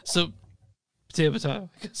 So, potato.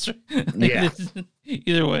 Yeah.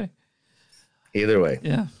 Either way.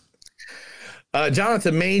 Yeah.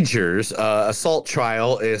 Jonathan Majors' assault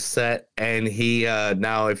trial is set, and he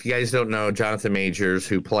now, if you guys don't know, Jonathan Majors,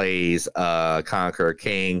 who plays Conqueror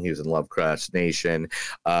King, who's in Lovecraft Nation,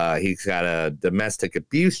 he's got domestic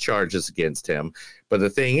abuse charges against him. But the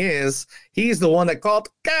thing is, he's the one that called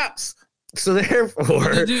the cops. So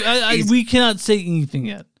therefore, Dude, we cannot say anything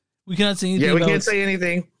yet. We cannot say anything. Yeah, we can't say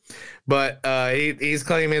anything. But he's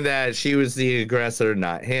claiming that she was the aggressor,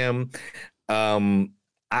 not him.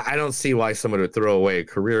 I don't see why someone would throw away a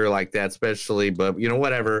career like that, especially, but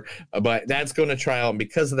whatever. But that's going to trial. And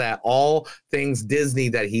because of that, all things Disney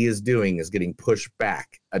that he is doing is getting pushed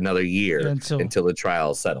back another year until the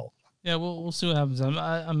trials settle. Yeah, we'll see what happens.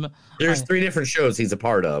 There's 3 different shows he's a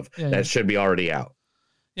part of that should be already out.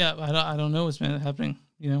 Yeah, I don't know what's happening.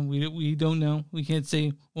 We don't know. We can't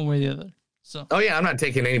say one way or the other. So. Oh yeah, I'm not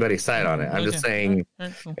taking anybody's side on it. I'm just saying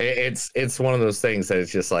cool. It's one of those things that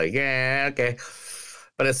it's just like, yeah, okay.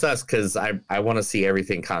 But it sucks because I want to see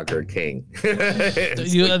everything Conquer King. Before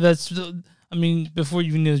you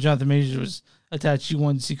even knew Jonathan Majors was attached, you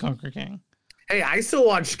wanted to see Conquer King. Hey, I still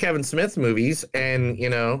watch Kevin Smith movies, and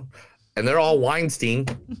they're all Weinstein.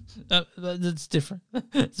 That's different.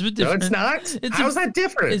 It's a bit different. No, it's not. How's that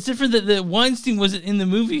different? It's different that Weinstein wasn't in the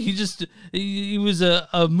movie. He was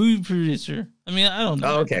a movie producer. I don't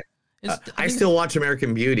know. Oh, okay. I still watch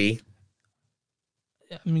American Beauty.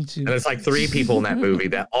 Yeah, me too. And there's like 3 people in that movie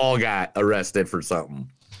that all got arrested for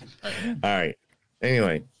something. All right.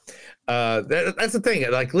 Anyway, that's the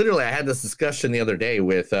thing. Like literally, I had this discussion the other day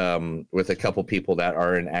with a couple people that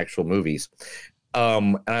are in actual movies.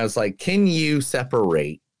 And I was like, can you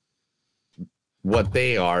separate what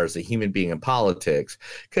they are as a human being in politics?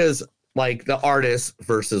 Because like the artists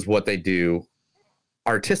versus what they do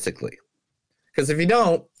artistically. Because if you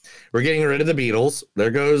don't, we're getting rid of the Beatles. There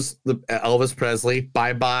goes the Elvis Presley.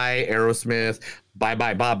 Bye-bye Aerosmith.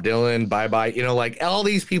 Bye-bye Bob Dylan. Bye-bye. Like all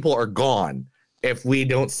these people are gone if we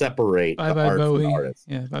don't separate the art from the artists.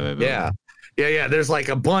 Yeah, bye-bye Bowie. Yeah. There's like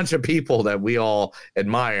a bunch of people that we all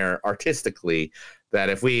admire artistically that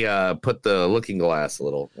if we put the looking glass a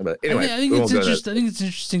little. But anyway, I think it's interesting. I think it's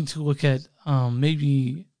interesting to look at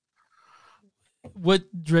maybe what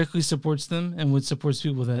directly supports them and what supports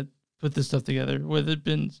people that put this stuff together. Whether it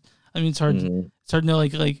been, it's hard. It's hard to know.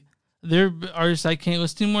 Like there are artists I can't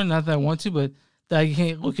listen to anymore. Not that I want to, but that I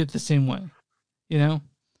can't look at the same way. Yeah.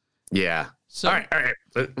 So, all right.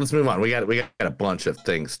 Let's move on. We got a bunch of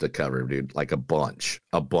things to cover, dude. Like a bunch,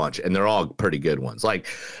 and they're all pretty good ones. Like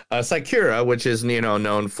Sakura, which is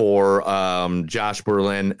known for Josh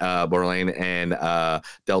Brolin and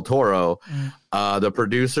Del Toro. The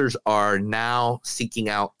producers are now seeking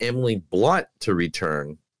out Emily Blunt to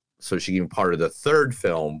return, so she can be part of the 3rd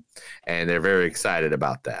film, and they're very excited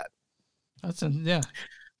about that.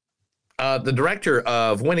 The director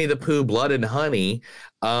of Winnie the Pooh, Blood and Honey,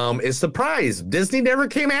 is surprised Disney never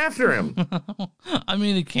came after him.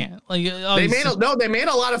 It can't. Like they made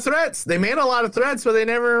a lot of threats. But they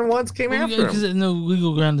never once came after him because there's no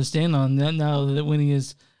legal ground to stand on that now that Winnie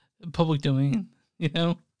is public domain.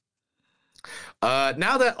 Now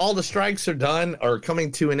that all the strikes are done or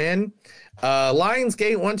coming to an end,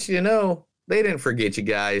 Lionsgate wants you to know they didn't forget you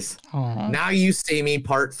guys. Aww. Now You See Me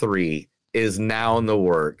Part 3 is now in the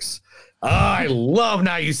works. I love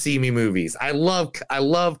Now You See Me movies. I love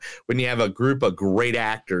when you have a group of great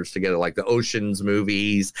actors together, like the Ocean's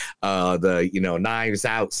movies, the Knives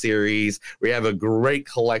Out series. We have a great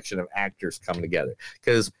collection of actors coming together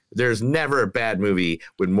because there's never a bad movie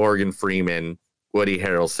with Morgan Freeman Woody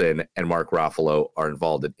Harrelson and Mark Ruffalo are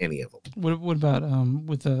involved in any of them. What about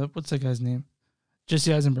with what's that guy's name?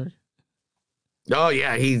 Jesse Eisenberg. Oh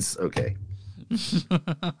yeah, he's okay.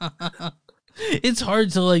 It's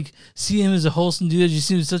hard to like see him as a wholesome dude. You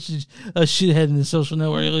see him such a shithead in The Social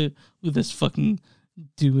Network. Like, with this fucking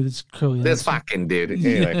dude with his curly. This fucking dude.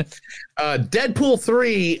 Anyway, Deadpool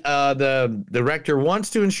 3. The director wants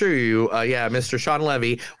to assure you, Mr. Sean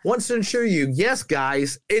Levy wants to assure you, yes,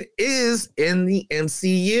 guys, it is in the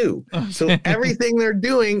MCU. Okay. So everything they're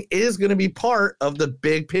doing is going to be part of the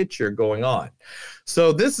big picture going on.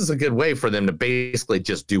 So this is a good way for them to basically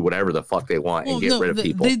just do whatever the fuck they want and get rid of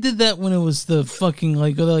people. They did that when it was the fucking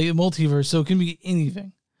like multiverse, so it can be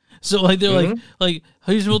anything. So like they're like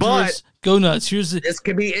here's multiverse, go nuts. Here's this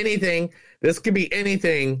could be anything. This could be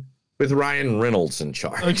anything with Ryan Reynolds in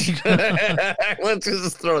charge. Okay. Let's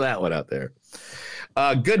just throw that one out there.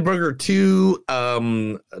 Good Burger 2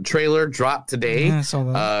 trailer dropped today. Yeah, I saw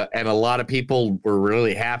that. And a lot of people were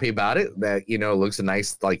really happy about it. That, you know, looks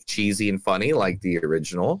nice, like cheesy and funny, like the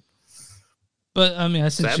original. But I mean, I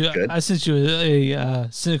sent you a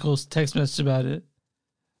cynical text message about it.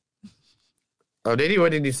 Oh, did you?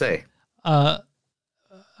 What did you say? Welcome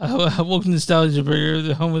to Nostalgia Burger,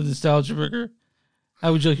 the home of Nostalgia Burger.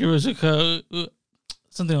 How would you like your rose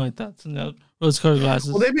something like that? Rose-colored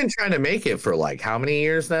glasses. Well, they've been trying to make it for like how many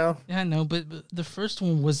years now? Yeah, I know, but the first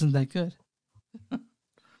one wasn't that good.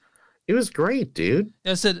 It was great, dude.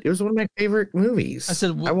 I said it was one of my favorite movies. I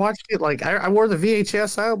said I watched it like I wore the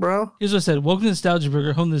VHS out, bro. Here's what I said: welcome to Nostalgia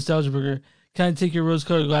Burger, home to Nostalgia Burger. Can I take your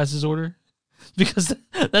rose-colored glasses order? Because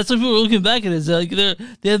that's what people are looking back at. Is like they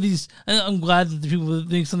have these. I'm glad that the people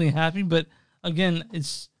think something happy, but again,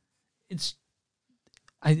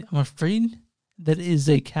 I'm afraid that it is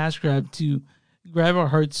a cash grab to grab our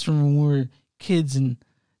hearts from when we were kids and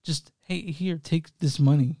just, hey, here, take this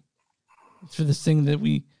money. It's for this thing that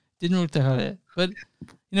we didn't work that hard at. But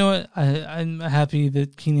you know what? I'm happy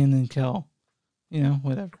that Keenan and Kel, you know,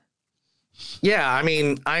 whatever. Yeah, I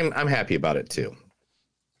mean, I'm happy about it too.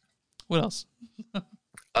 What else?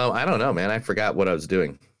 Oh, I don't know, man. I forgot what I was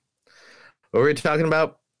doing. What were we talking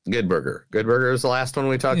about? Good Burger. Good Burger is the last one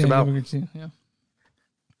we talked about. Good Burger too, yeah.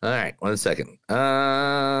 All right, 1 second. I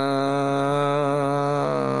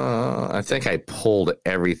think I pulled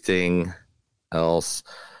everything else.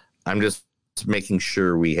 I'm just making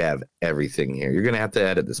sure we have everything here. You're gonna have to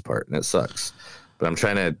edit this part, and it sucks. But I'm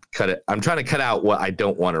trying to cut it. I'm trying to cut out what I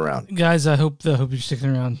don't want around. Guys, I hope you're sticking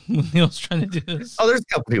around when Neil's trying to do this. Oh, there's a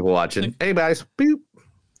couple people watching. Hey, guys. Boop.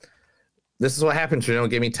 This is what happens when you don't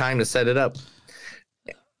give me time to set it up.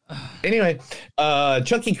 Anyway,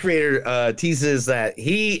 Chucky creator teases that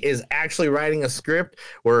he is actually writing a script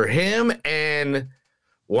where him and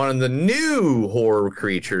one of the new horror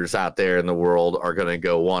creatures out there in the world are going to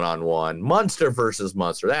go one-on-one. Monster versus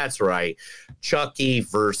Monster. That's right. Chucky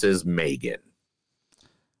versus Megan.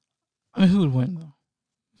 I mean, who would win, though?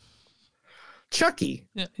 Chucky.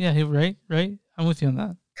 Yeah, right. I'm with you on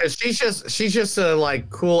that. Because she's just a like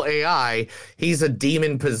cool AI. He's a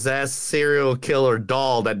demon possessed serial killer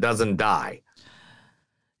doll that doesn't die.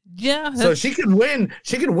 Yeah. So she could win.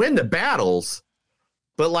 She could win the battles,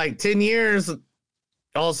 but like 10 years,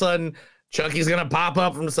 all of a sudden, Chucky's gonna pop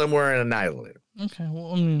up from somewhere and annihilate her. Okay.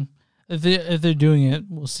 Well, I mean, if they're doing it,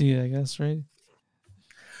 we'll see it, I guess, right?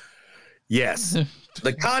 Yes.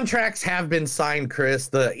 The contracts have been signed, Chris.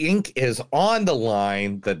 The ink is on the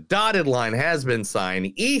line. The dotted line has been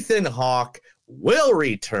signed. Ethan Hawke will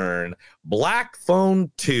return. Black Phone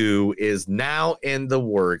 2 is now in the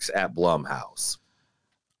works at Blumhouse.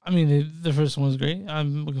 I mean, the first one was great.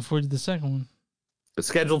 I'm looking forward to the second one. It's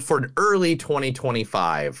scheduled for an early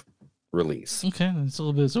 2025 release. Okay, that's a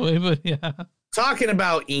little bit away, but yeah. Talking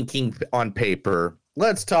about inking on paper,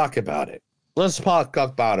 let's talk about it. Let's talk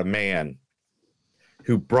about a man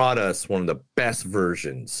who brought us one of the best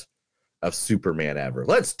versions of Superman ever.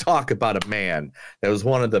 Let's talk about a man that was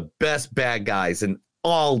one of the best bad guys in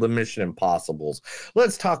all the Mission Impossibles.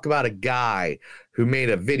 Let's talk about a guy who made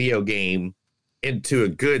a video game into a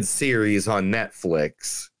good series on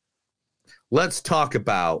Netflix. Let's talk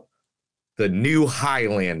about the new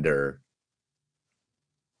Highlander,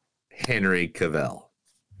 Henry Cavill.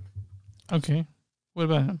 Okay. What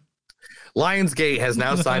about him? Lionsgate has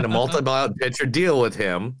now signed a multi-picture deal with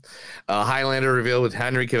him. Highlander revealed with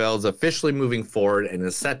Henry Cavill is officially moving forward and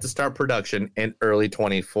is set to start production in early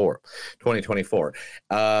 2024.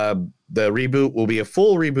 The reboot will be a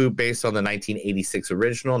full reboot based on the 1986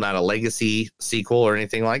 original, not a legacy sequel or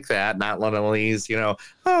anything like that. Not one of these,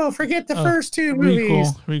 forget the first two movies.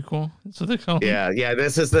 Recall. That's what they call it. Yeah.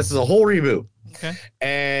 This is a whole reboot. Okay.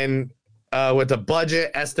 And with a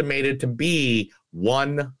budget estimated to be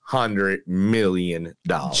 $100 million.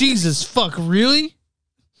 Jesus fuck, really?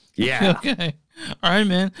 Yeah. Okay. All right,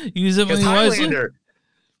 man. Use it Because money wisely. Highlander,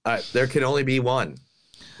 there can only be one.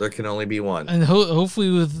 There can only be one. And hopefully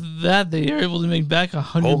with that, they are able to make back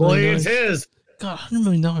 $100 Hopefully million. it's his. God, $100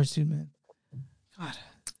 million, dude, man. God.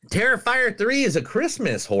 Terrifier 3 is a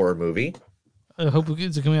Christmas horror movie. I hope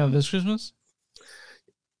it's coming out this Christmas.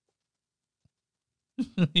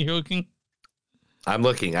 You're looking? I'm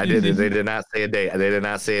looking. I did. They did not say a date. They did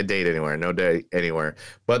not say a date anywhere. No date anywhere.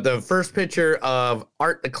 But the first picture of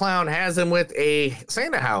Art the Clown has him with a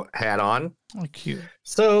Santa hat on. Oh, cute.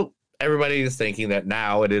 So everybody is thinking that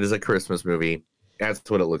now it is a Christmas movie. That's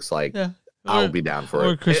what it looks like. Yeah. I'll be down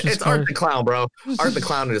for it. It's Art the Clown, bro. Art the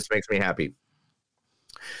Clown just makes me happy.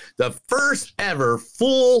 The first ever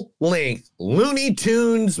full-length Looney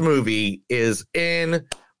Tunes movie is in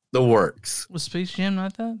the works. Was Space Jam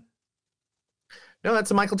not that? No,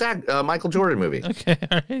 that's a Michael Jordan movie. Okay,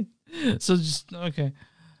 all right. So just okay.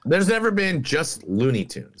 There's never been just Looney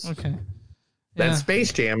Tunes. Okay. That Yeah.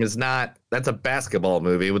 Space Jam is not. That's a basketball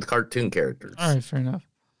movie with cartoon characters. All right, fair enough.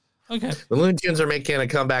 Okay. The Looney Tunes are making a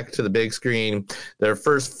comeback to the big screen. Their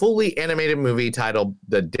first fully animated movie titled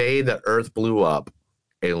 "The Day the Earth Blew Up,"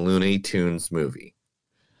 a Looney Tunes movie.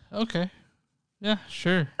 Okay. Yeah,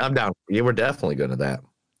 sure. I'm down. Yeah, we're definitely going to that.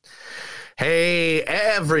 Hey,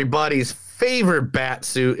 everybody's favorite bat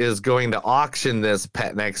suit is going to auction this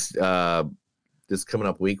this coming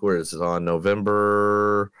up week. Where is it? On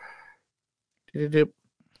November? November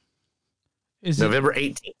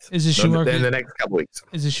 18th. Is it Schumacher? In the next couple weeks.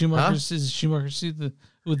 Is it Schumacher? Is it Schumacher suit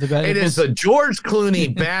with the bat? It is a George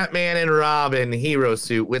Clooney Batman and Robin hero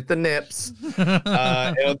suit with the nips.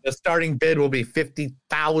 The starting bid will be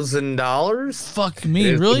 $50,000. Fuck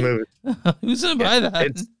me, really? Who's gonna buy that?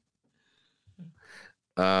 It's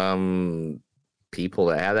people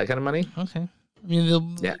that have that kind of money. Okay. I mean, they'll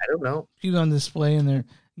I don't know. keep it on display in their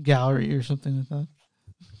gallery or something like that.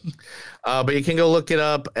 But you can go look it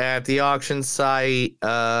up at the auction site.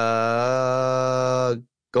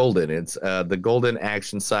 Golden. It's the Golden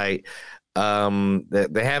Action site. They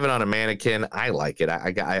have it on a mannequin. I like it.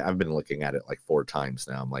 I've been looking at it like 4 times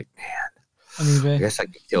now. I'm like, man, I guess I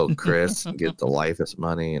could kill Chris and get the Life's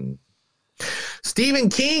money. And Stephen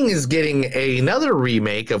King is getting another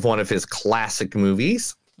remake of one of his classic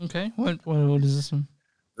movies. Okay. What is this one?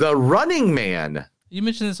 The Running Man. You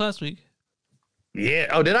mentioned this last week. Yeah.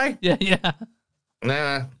 Oh, did I? Yeah.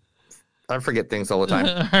 Nah. I forget things all the time.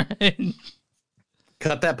 All right.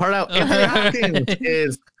 Cut that part out. Anthony Hopkins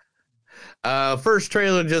is first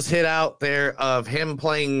trailer just hit out there of him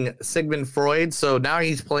playing Sigmund Freud. So now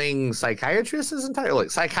he's playing psychiatrist his entire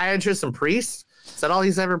psychiatrist and priest. Is that all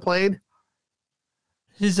he's ever played?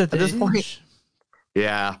 He's at this point.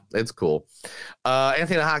 Yeah, it's cool.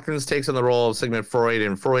 Anthony Hopkins takes on the role of Sigmund Freud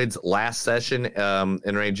in Freud's last session,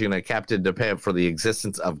 enraging a captive dependent for the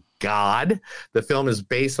existence of God. The film is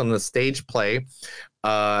based on the stage play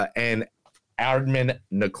and Ardman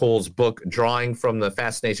Nicole's book, drawing from the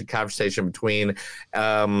fascination conversation between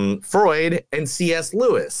Freud and C.S.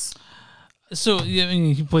 Lewis. So yeah, I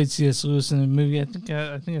mean, he played C.S. Lewis in a movie. I think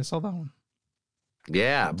I saw that one.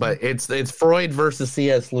 Yeah, but it's Freud versus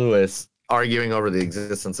C.S. Lewis arguing over the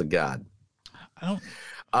existence of God. I don't.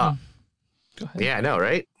 Go ahead. Yeah, I know,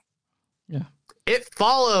 right? Yeah. It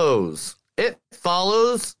Follows 2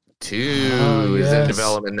 is in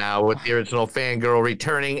development now, with the original Fangirl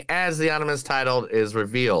returning as the anonymous title is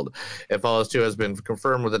revealed. It Follows 2 has been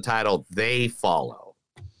confirmed with the title They Follow.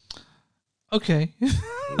 Okay.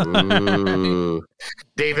 Ooh.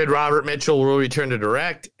 David Robert Mitchell will return to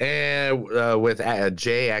direct, and with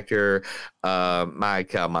J actor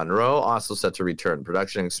Micah Monroe also set to return.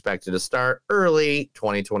 Production expected to start early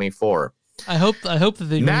 2024. I hope that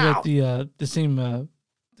they get the same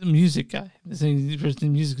music guy, the same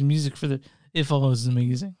person. Music for the It Follows is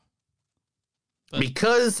amazing.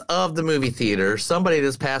 Because of the movie theater, somebody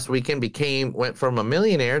this past weekend went from a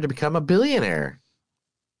millionaire to become a billionaire.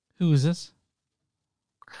 Who is this?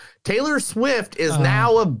 Taylor Swift is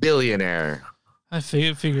now a billionaire. I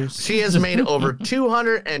figures. She has made over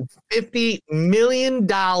 $250 million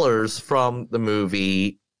from the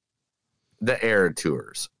movie The Eras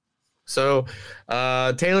Tours. So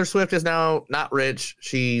Taylor Swift is now not rich.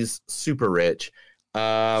 She's super rich.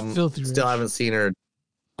 Filthy still rich. haven't seen her.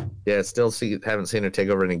 Yeah, haven't seen her take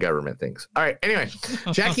over any government things. All right. Anyway,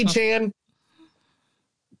 Jackie Chan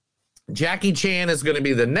is going to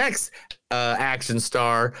be the next action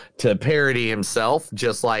star to parody himself,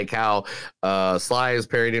 just like how Sly has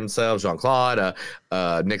parodied himself, Jean-Claude,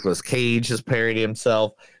 Nicolas Cage has parodied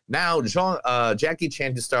himself. Now, Jackie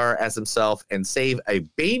Chan to star as himself and save a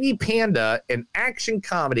baby panda in action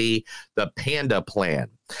comedy, The Panda Plan.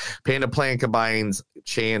 Panda Plan combines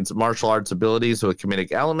Chan's martial arts abilities with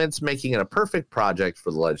comedic elements, making it a perfect project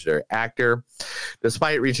for the legendary actor.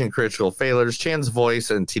 Despite reaching critical failures, Chan's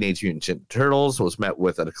voice in Teenage Mutant Ninja Turtles was met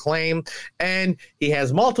with acclaim, and he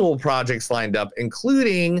has multiple projects lined up,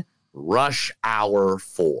 including Rush Hour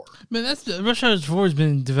 4. Man, Rush Hour 4 has been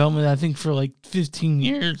in development, I think, for like 15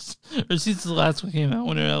 years, or since the last one came out.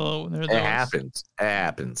 It happens. It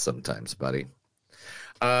happens sometimes, buddy.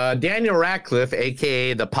 Daniel Radcliffe,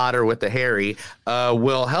 a.k.a. the Potter with the Harry,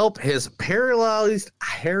 will help his paralyzed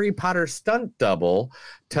Harry Potter stunt double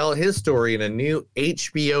tell his story in a new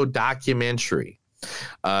HBO documentary.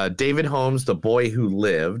 David Holmes, the boy who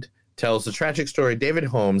lived, tells the tragic story of David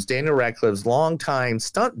Holmes, Daniel Radcliffe's longtime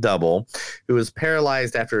stunt double, who was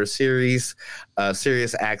paralyzed after a serious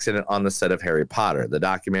accident on the set of Harry Potter. The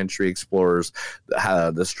documentary explores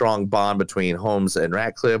the strong bond between Holmes and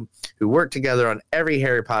Radcliffe, who worked together on every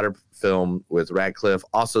Harry Potter film, with Radcliffe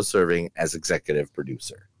also serving as executive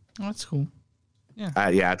producer. Oh, that's cool. Yeah,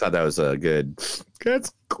 I thought that was a good.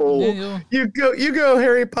 That's cool. Yeah, you go,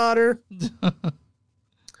 Harry Potter. Do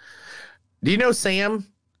you know Sam?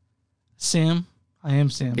 Sam? I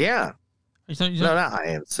am Sam. Yeah. No, not I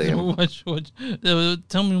am Sam.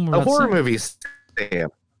 Tell me more a about horror Sam. movie Sam.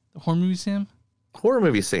 The horror movie Sam? Horror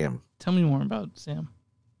movie Sam. Tell me more about Sam.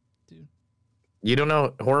 You don't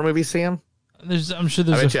know horror movie Sam? I'm sure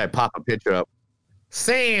there's I bet you I'd pop a picture up.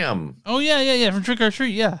 Sam! Oh, yeah. From Trick or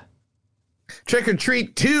Treat, yeah. Trick or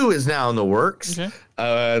Treat 2 is now in the works. Okay.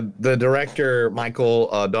 The director, Michael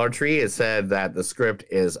Daughtry, has said that the script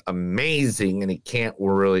is amazing and he can't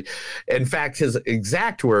really... In fact, his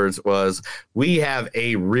exact words was, "We have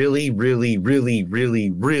a really, really, really,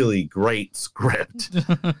 really, really great script."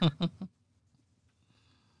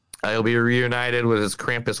 He'll be reunited with his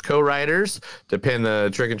Krampus co-writers to pin the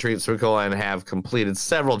Trick or Treat sequel and have completed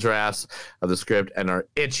several drafts of the script and are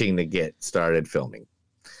itching to get started filming.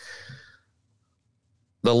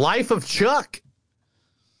 The Life of Chuck.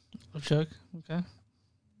 Chuck, okay.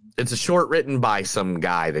 It's a short written by some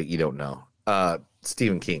guy that you don't know,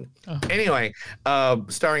 Stephen King. Oh. Anyway,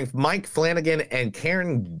 starring Mike Flanagan and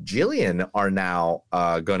Karen Gillian are now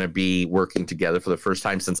going to be working together for the first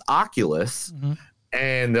time since Oculus. Mm-hmm.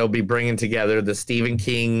 And they'll be bringing together the Stephen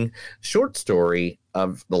King short story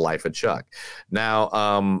of The Life of Chuck. Now,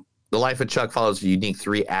 The Life of Chuck follows a unique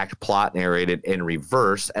 3-act plot narrated in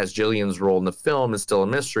reverse, as Gillian's role in the film is still a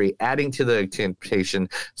mystery, adding to the temptation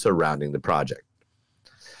surrounding the project.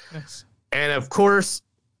 Nice. And of course,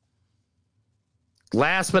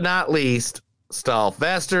 last but not least,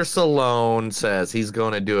 Sylvester Stallone says he's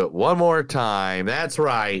going to do it one more time. That's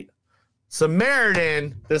right.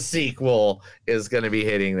 Samaritan, the sequel, is going to be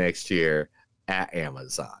hitting next year at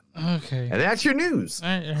Amazon. Okay. And that's your news. All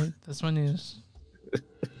right. That's my news.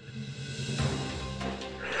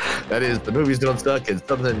 That is, the movies don't suck. It's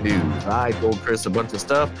something new. I told Chris a bunch of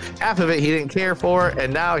stuff. Half of it he didn't care for,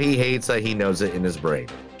 and now he hates that he knows it in his brain.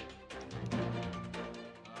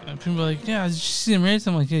 And people are like, "Yeah, did you see the race?"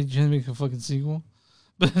 I'm like, "Yeah, you're trying to make a fucking sequel."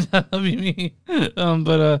 But that'll be me.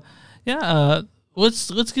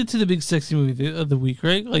 Let's get to the big sexy movie of the week,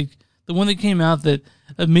 right? Like the one that came out that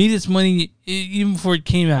made its money even before it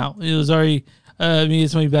came out. It was already made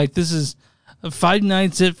its money back. This is Five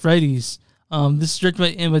Nights at Freddy's. This is directed by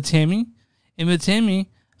Emma Tammy. Emma Tammy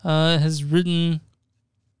has written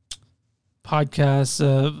podcasts,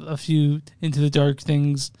 a few Into the Dark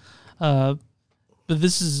things. But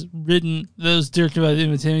this is written, that was directed by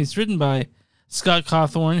Emma Tammy. It's written by Scott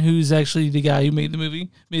Cawthorn, who's actually the guy who made the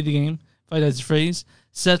movie, made the game, Five Nights at Freddy's.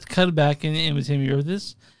 Seth Cutterback and Emma Tammy wrote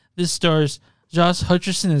this. This stars Josh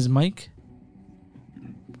Hutcherson as Mike.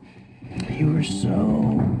 You were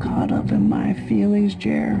so caught up in my feelings,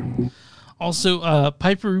 Jer. Also,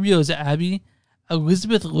 Piper Rubio as Abby,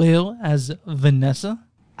 Elizabeth Lale as Vanessa.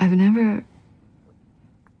 I've never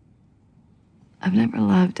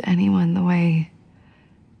loved anyone the way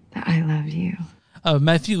that I love you.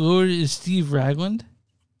 Matthew Lillard is Steve Ragland.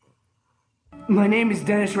 My name is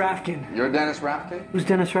Dennis Rafkin. You're Dennis Rafkin? Who's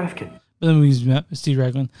Dennis Rafkin? The movie's Steve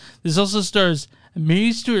Ragland. This also stars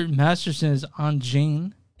Mary Stuart Masterson as Aunt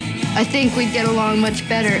Jane. I think we'd get along much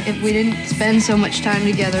better if we didn't spend so much time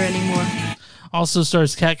together anymore. Also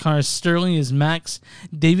stars Kat Connor Sterling as Max,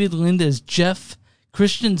 David Lind as Jeff,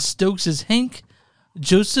 Christian Stokes as Hank,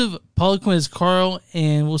 Joseph Poliquin as Carl,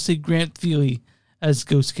 and we'll say Grant Thiele as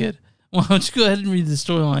Ghost Kid. Why don't you go ahead and read the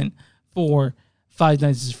storyline for Five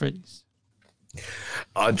Nights at Freddy's?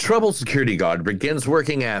 A troubled security guard begins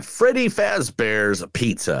working at Freddy Fazbear's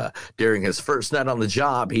Pizza. During his first night on the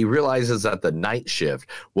job, he realizes that the night shift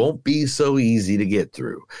won't be so easy to get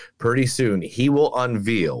through. Pretty soon, he will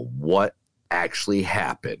unveil what actually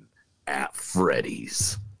happened at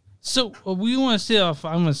Freddy's. So we want to say off.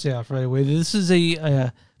 I'm going to say off right away. This is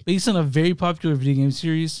a based on a very popular video game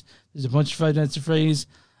series. There's a bunch of Five Nights at Freddy's.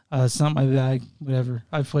 It's not my bag. Whatever.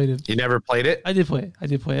 I've played it. You never played it? I did play it.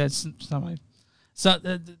 It's not my. It's not.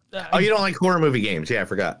 Oh, you don't like horror movie games? Yeah, I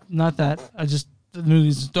forgot. Not that. The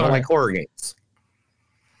movies. Don't like horror games.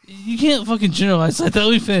 You can't fucking generalize like that.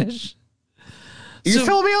 Let me finish. You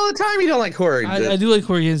tell me all the time you don't like horror. I do like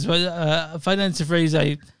horror games, but Five Nights at Freddy's,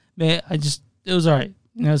 it was all right.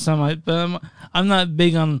 You know, it's not my, but I'm not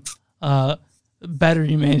big on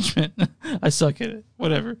battery management. I suck at it.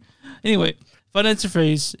 Whatever. Anyway, Five Nights at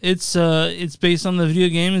Freddy's. It's based on the video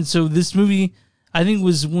game, and so this movie, I think,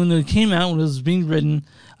 was when it came out, when it was being written.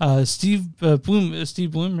 Steve Bloom,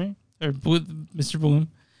 right, or Mr. Bloom,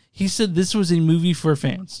 he said this was a movie for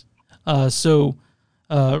fans. So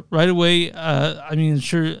right away, I mean,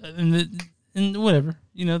 sure, and whatever,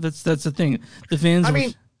 you know, that's the thing. The fans.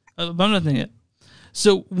 But I'm not thinking it.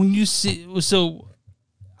 So when you see,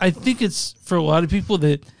 I think it's for a lot of people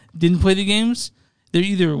that didn't play the games. They're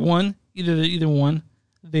either one,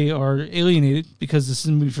 they are alienated because this is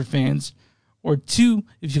a movie for fans, or two,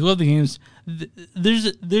 if you love the games,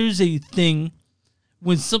 there's a thing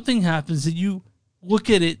when something happens that you look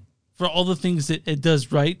at it for all the things that it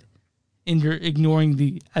does right, and you're ignoring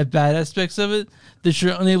the bad aspects of it, that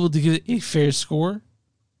you're unable to give it a fair score,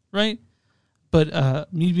 right?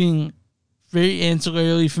 But me being very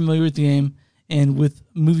ancillarily familiar with the game and with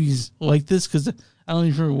movies like this, because I don't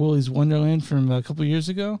even remember Willy's Wonderland from a couple years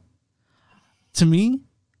ago. To me,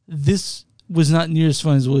 this was not near as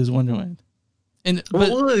fun as Willy's Wonderland. But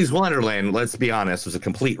Willy's Wonderland, let's be honest, was a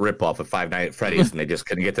complete ripoff of Five Nights at Freddy's, and they just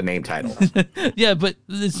couldn't get the name title. Yeah, but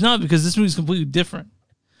it's not, because this movie's completely different.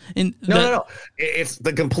 And no. It's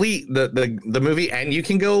the complete the movie, and you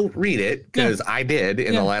can go read it because I did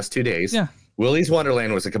in the last 2 days. Yeah. Willy's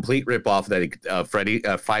Wonderland was a complete ripoff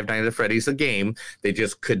that Five Nights at Freddy's a game. They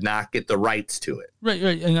just could not get the rights to it.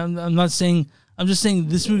 Right. And I'm not saying, I'm just saying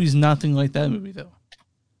this movie's nothing like that movie, though.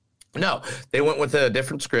 No, they went with a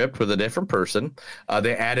different script with a different person.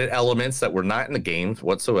 They added elements that were not in the games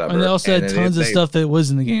whatsoever. And they also had tons of stuff that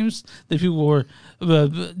was in the games that people were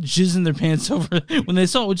jizzing their pants over when they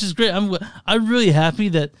saw it, which is great. I'm really happy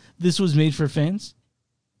that this was made for fans,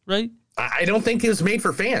 right? I don't think it was made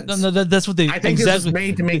for fans. No, that's what they. I think this was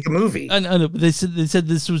made to make a movie. I know, but they said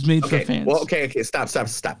this was made for fans. Well, okay, stop.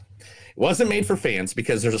 It wasn't made for fans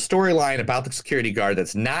because there's a storyline about the security guard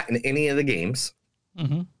that's not in any of the games.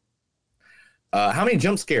 Mm-hmm. How many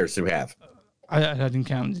jump scares do we have? I didn't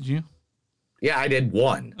count. Did you? Yeah, I did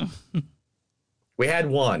one. We had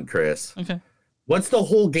one, Chris. Okay. What's the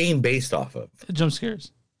whole game based off of? Jump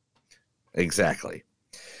scares. Exactly.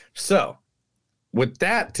 So, with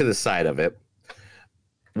that to the side of it,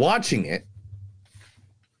 watching it,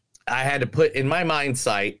 I had to put in my mind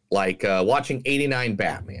sight like watching 89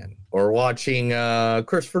 Batman or watching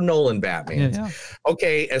Christopher Nolan Batman. Yeah.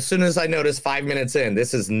 Okay, as soon as I noticed 5 minutes in,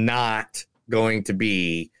 this is not going to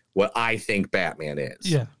be what I think Batman is.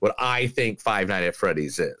 Yeah. What I think Five Nights at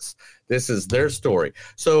Freddy's is. This is their story.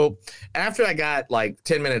 So after I got like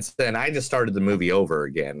 10 minutes in, I just started the movie over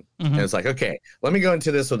again. Mm-hmm. And it's like, okay, let me go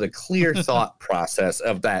into this with a clear thought process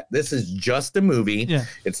of that. This is just a movie. Yeah.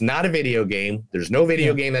 It's not a video game. There's no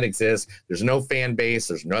video game that exists. There's no fan base.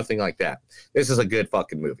 There's nothing like that. This is a good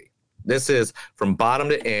fucking movie. This is from bottom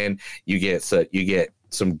to end. You get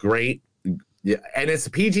some great, and it's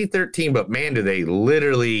PG-13, but man, do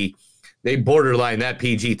they borderline that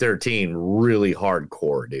PG-13 really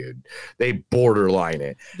hardcore, dude. They borderline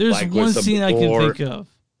it. There's like one scene I can think of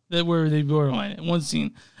where they borderline it. One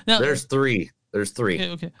scene. Now, there's three.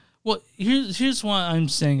 Okay. Well, here's what I'm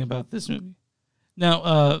saying about this movie.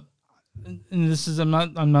 Now, and this is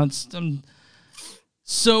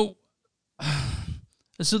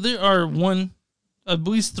so there are at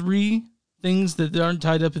least three things that aren't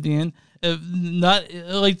tied up at the end. Not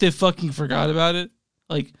like they fucking forgot about it.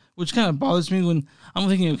 Like, which kind of bothers me when I'm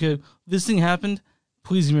thinking, okay, this thing happened,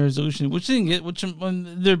 please give me a resolution. Which didn't get,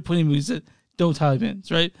 there are plenty of movies that don't tie up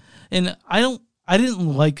ends, right? And I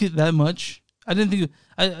didn't like it that much. I didn't think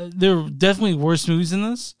there were definitely worse movies than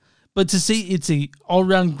this, but to say it's a all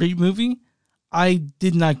around great movie, I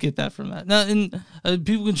did not get that from that. Now, and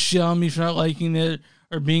people can shit on me for not liking it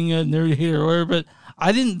or being a nerd hater or whatever, but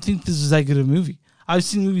I didn't think this was that good of a movie. I've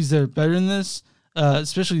seen movies that are better than this,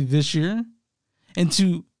 especially this year, and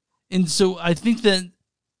so I think that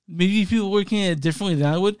maybe people looking at it differently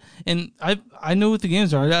than I would. And I know what the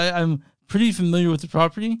games are. I'm pretty familiar with the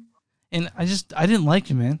property, and I didn't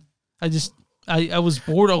like it, man. I was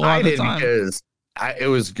bored a lot of the time. Because it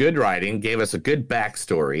was good writing, gave us a good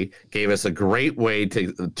backstory, gave us a great way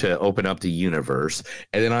to open up the universe,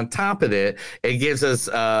 and then on top of it, it gives us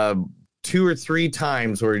 2 or 3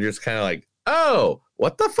 times where you're just kind of like, oh,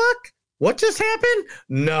 what the fuck? What just happened?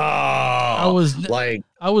 No, I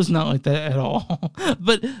was not like that at all.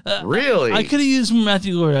 But really, I could have used more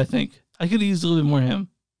Matthew Lillard. I think I could have used a little bit more him.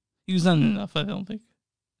 He was not enough, I don't think.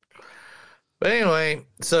 But anyway,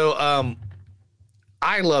 so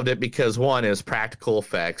I loved it because one is practical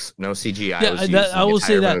effects, no CGI. Yeah, I will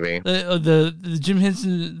say that the Jim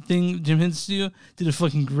Henson thing, Jim Henson studio did a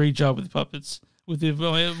fucking great job with the puppets.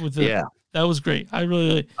 Yeah, that was great. I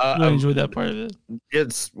really enjoyed that part of it.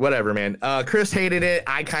 It's whatever, man. Chris hated it.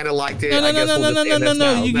 I kind of liked it. No.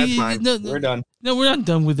 That's fine. We're done. No, we're not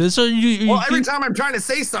done with this. Every time I'm trying to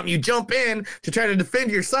say something, you jump in to try to defend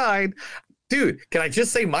your side. Dude, can I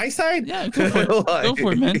just say my side? Yeah, go for it. Go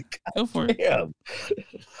for it, man. Go for it. Yeah.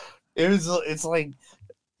 It's like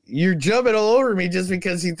you're jumping all over me just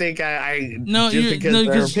because you think just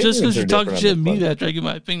because you're talking shit at me after I give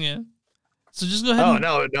my opinion. So just go ahead.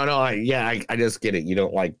 Oh, no. I just get it. You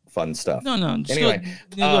don't like fun stuff. No. Anyway,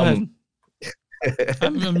 go ahead.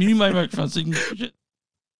 I'm muting my microphone so you can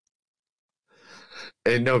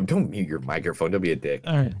shit. No, don't mute your microphone. Don't be a dick.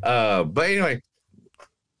 All right.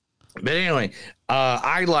 But anyway,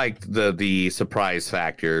 I liked the surprise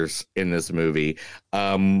factors in this movie.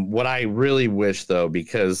 What I really wish, though,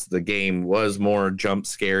 because the game was more jump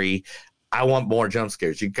scary, I want more jump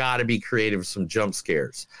scares. You got to be creative with some jump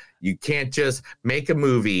scares. You can't just make a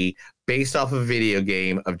movie based off a video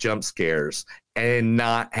game of jump scares and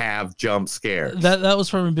not have jump scares. That was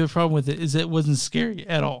probably a big problem with it, is it wasn't scary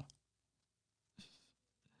at all.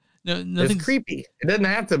 No, it's creepy. It doesn't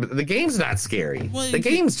have to. The game's not scary. Well, the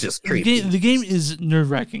game's just creepy. The game is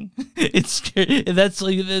nerve wracking. It's scary. That's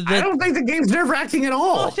like. I don't think the game's nerve wracking at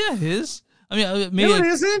all. Oh, yeah, it is. I mean, maybe it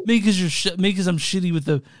isn't. Maybe because I'm shitty with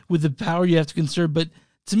the power you have to conserve. But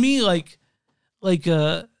to me, like,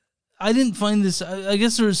 I didn't find this. I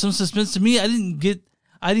guess there was some suspense to me. I didn't get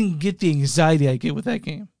the anxiety I get with that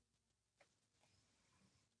game.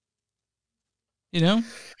 You know.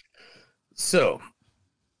 So.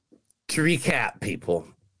 To recap, people,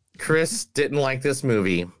 Chris didn't like this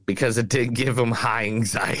movie because it did give him high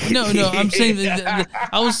anxiety. No, I'm saying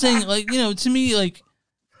I was saying, like, to me, like,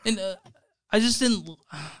 and I just didn't.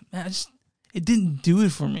 It didn't do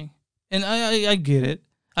it for me, and I get it.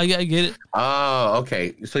 I get it. Oh,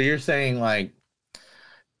 okay. So you're saying like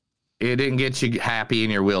it didn't get you happy in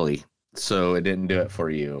your willy, so it didn't do it for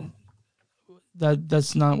you.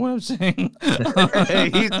 That's not what I'm saying.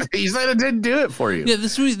 he said it didn't do it for you. Yeah,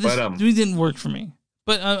 this movie didn't work for me.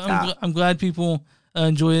 But I'm glad people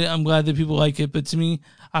enjoy it. I'm glad that people like it. But to me,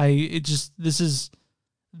 this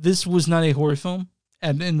was not a horror film,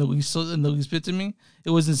 and in the least bit to me, it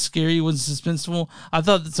wasn't scary. It wasn't suspenseful. I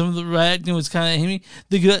thought that some of the acting was kind of hammy.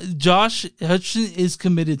 Josh Hutcherson is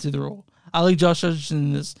committed to the role. I like Josh Hutcherson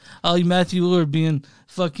in this. I like Matthew Lillard being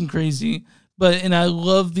fucking crazy. And I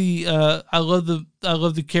love the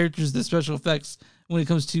characters, the special effects when it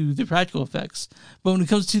comes to the practical effects. But when it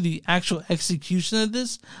comes to the actual execution of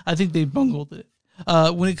this, I think they bungled it.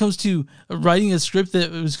 When it comes to writing a script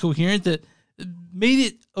that was coherent, that made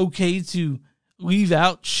it okay to leave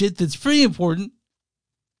out shit that's pretty important.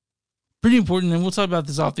 And we'll talk about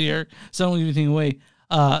this off the air, so I don't leave anything away.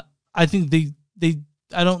 I think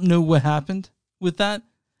I don't know what happened with that.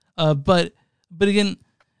 But again,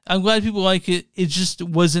 I'm glad people like it. It just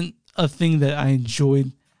wasn't a thing that I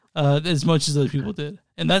enjoyed as much as other people did,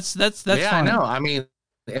 and that's yeah, fine. I know. I mean,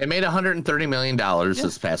 it made $130 million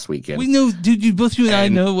this past weekend. We know, dude. You and I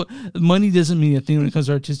know money doesn't mean a thing when it comes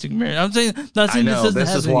to artistic merit. I'm saying, not saying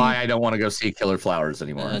this is why I don't want to go see Killer Flowers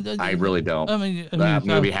anymore. I really don't. I mean, that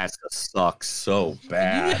movie has to suck so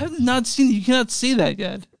bad. You have not seen it. You cannot say that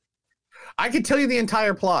yet. I could tell you the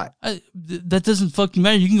entire plot. That doesn't fucking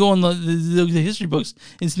matter. You can go on the history books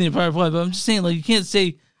and see the entire plot. But I'm just saying, like, you can't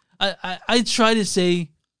say. I try to say,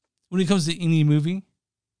 when it comes to any movie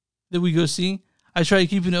that we go see, I try to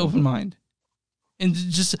keep an open mind, and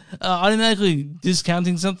just automatically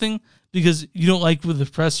discounting something because you don't like with the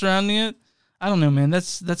press surrounding it. I don't know, man.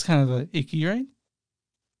 That's kind of icky, right?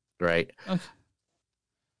 Right. Okay.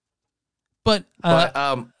 But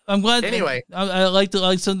I'm glad. Anyway, I like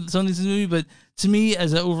some of these in the movie, but to me,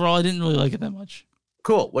 as overall, I didn't really like it that much.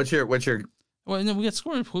 Cool. What's your? Well, no, we got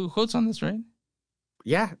score quotes on this, right?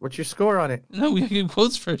 Yeah. What's your score on it? No, we got to give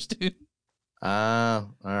quotes first, dude. All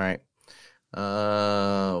right.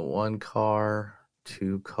 One car,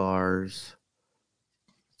 two cars,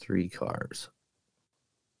 three cars.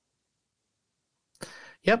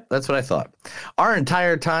 Yep, that's what I thought. Our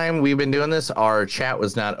entire time we've been doing this, our chat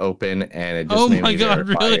was not open, and it just made me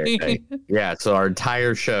verify it. Yeah, so our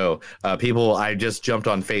entire show, people, I just jumped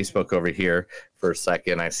on Facebook over here for a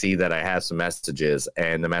second. I see that I have some messages,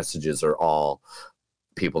 and the messages are all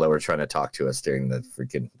people that were trying to talk to us during the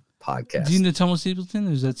freaking podcast. Do you know Thomas Stapleton,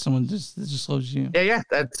 or is that someone that just loves you? Yeah,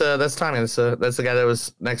 that's Tommy. That's the guy that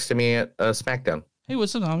was next to me at SmackDown. Hey,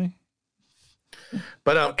 what's up, Tommy?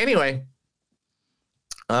 But anyway.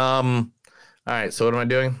 All right. So what am I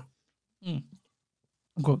doing?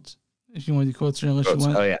 Quotes. If you want to do quotes, or unless you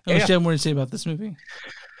want, unless you have more to say about this movie.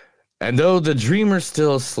 And though the dreamer's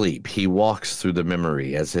still asleep, he walks through the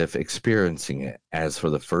memory as if experiencing it as for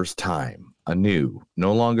the first time, anew,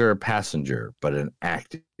 no longer a passenger, but an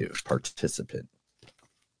active participant.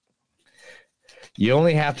 You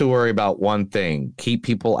only have to worry about one thing: keep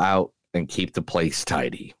people out and keep the place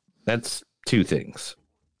tidy. That's two things.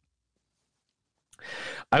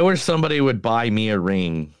 I wish somebody would buy me a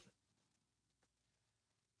ring.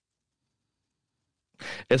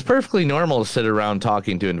 It's perfectly normal to sit around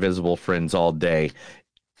talking to invisible friends all day.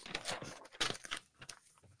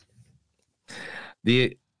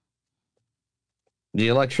 The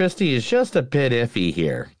electricity is just a bit iffy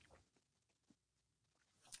here.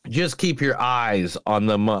 Just keep your eyes on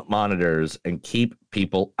the monitors and keep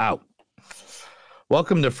people out.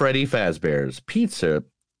 Welcome to Freddy Fazbear's Pizza,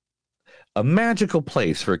 a magical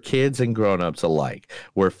place for kids and grown-ups alike,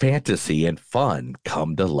 where fantasy and fun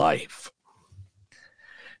come to life.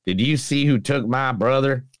 Did you see who took my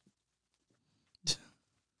brother?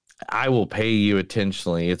 I will pay you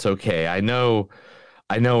attentionally. It's okay. I know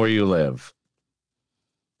where you live.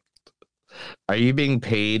 Are you being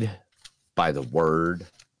paid by the word?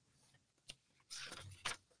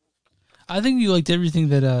 I think you liked everything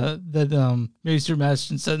that Mary Stuart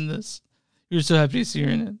Masterson said in this. You're so happy to see her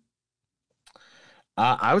in it.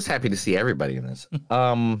 I was happy to see everybody in this.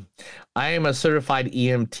 I am a certified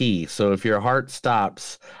EMT, so if your heart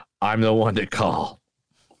stops, I'm the one to call.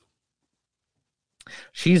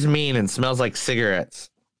 She's mean and smells like cigarettes.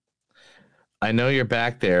 I know you're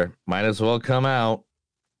back there. Might as well come out.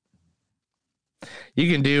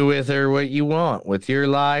 You can do with her what you want. With your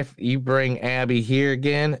life, you bring Abby here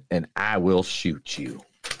again, and I will shoot you.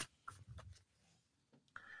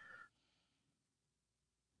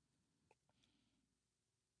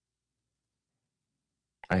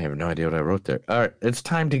 I have no idea what I wrote there. All right, it's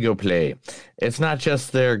time to go play. It's not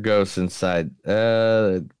just their ghosts inside.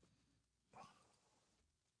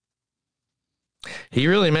 He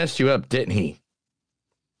really messed you up, didn't he?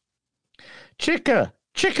 Chica,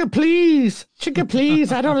 please. Chica,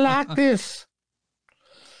 please. I don't like this.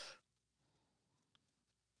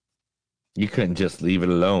 You couldn't just leave it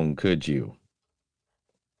alone, could you?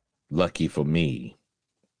 Lucky for me.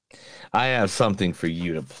 I have something for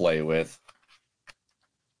you to play with.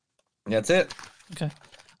 That's it. Okay.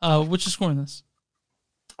 What's your score on this?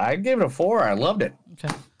 I gave it a 4. I loved it. Okay.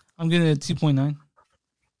 I'm giving it a 2.9.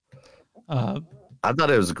 I thought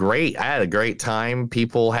it was great. I had a great time.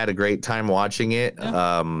 People had a great time watching it.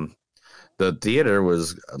 Yeah. The theater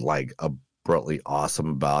was like abruptly awesome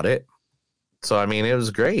about it. So, I mean, it was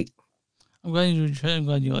great. I'm glad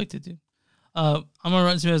you liked it, dude. I'm on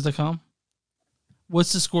RottenTomatoes.com.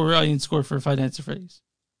 What's the score, audience score for Five Nights at Freddy's?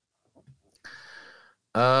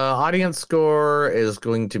 Audience score is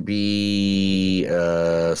going to be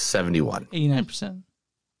 71. 89%.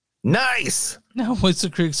 Nice. Now, what's the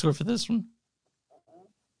critic score for this one?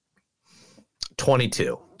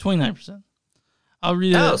 22. 29%. I'll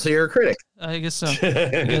read it. Oh, so you're a critic. I guess so.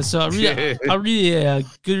 I'll read a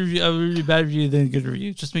good review. I'll read a bad review, then a good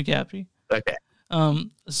review. Just make you happy. Okay.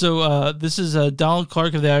 So this is Donald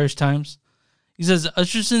Clark of the Irish Times. He says,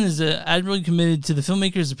 Usherson is admirably committed to the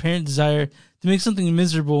filmmaker's apparent desire to make something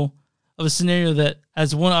miserable of a scenario that,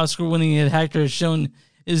 as one Oscar-winning actor has shown,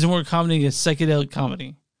 is more comedy as psychedelic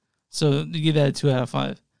comedy. So you give that a 2 out of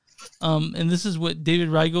 5. And this is what David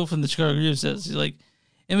Rigel from the Chicago Review says. He's like,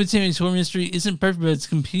 Imitating Horror Mystery isn't perfect, but it's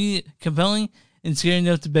compelling and scary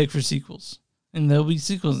enough to beg for sequels. And there'll be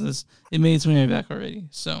sequels to this. It made its way back already.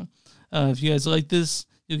 So if you guys like this,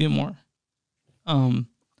 you'll get more. I'm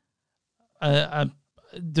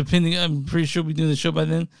pretty sure we'll be doing the show by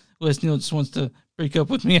then. Unless Neil just wants to break up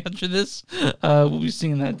with me after this. We'll be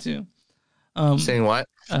singing that too. Singing what?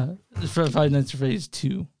 For Five Nights at Freddy's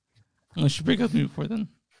 2. Unless you break up with me before then.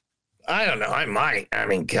 I don't know. I might. I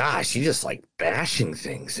mean, gosh, you just like bashing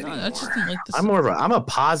things anymore. I just didn't like this. I'm a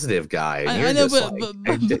positive guy. And you're I know, just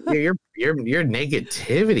but your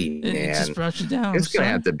negativity, man. it just brought you down. It's gonna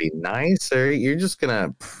have to be nicer. You're just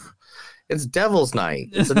gonna. It's Devil's Night.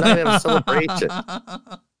 It's a night of celebration.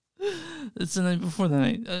 It's the night before the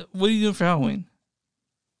night. What are you doing for Halloween?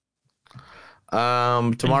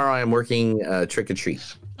 Tomorrow I'm working trick or treat.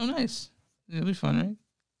 Oh, nice. It'll be fun, right?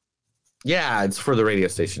 Yeah, it's for the radio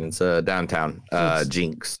station. It's downtown,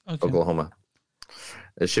 Jinx, okay. Oklahoma.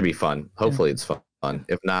 It should be fun. Hopefully, it's fun.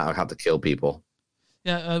 If not, I'll have to kill people.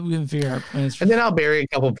 Yeah, we can figure out plans. And then I'll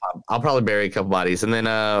probably bury a couple bodies, and then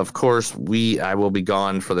of course I will be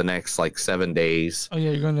gone for the next like 7 days. Oh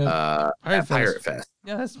yeah, you're going to Pirate Fest.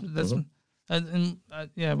 Yeah, that's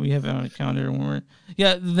yeah, we have it on a calendar when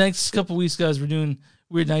the next couple weeks, guys. We're doing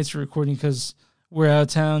weird nights for recording because we're out of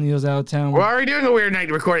town. Neil's out of town. We're already doing a weird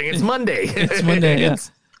night recording. It's Monday. It's Monday. Yeah.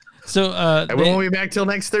 So and we won't be back till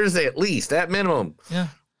next Thursday at least, at minimum. Yeah.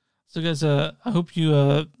 So guys, I hope you.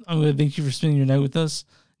 I'm gonna thank you for spending your night with us.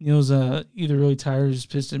 Neil's either really tired or just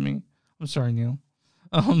pissed at me. I'm sorry, Neil.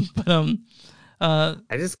 I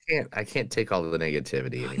can't take all of the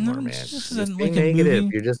negativity anymore, man. Just like negative.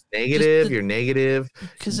 You're just negative. You're negative.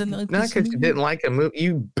 Not because you didn't like a movie.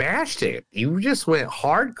 You bashed it. You just went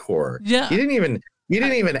hardcore. Yeah. You didn't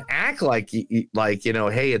even act like you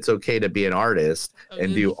hey, it's okay to be an artist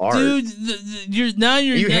and do art. Dude,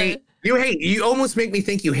 you almost make me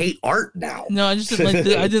think you hate art now. No, I just didn't like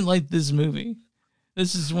I didn't like this movie.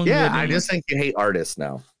 This is one. Yeah, I just think you hate artists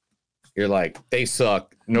now. You're like, they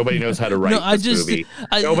suck. Nobody knows how to write movie.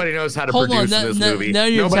 Nobody knows how to produce this movie. Now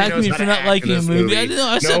you're Nobody attacking me for not liking a movie.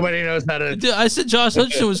 Nobody knows how to. Dude, I said Josh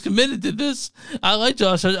Hutcherson was committed to this. I like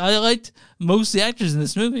Josh. I liked most of the actors in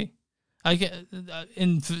this movie.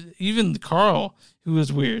 And even Carl, who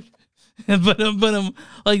was weird. but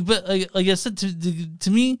like I said, to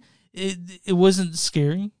me, it wasn't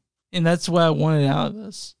scary, and that's what I wanted out of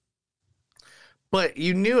this. But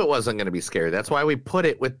you knew it wasn't going to be scary. That's why we put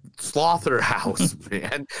it with Slotherhouse,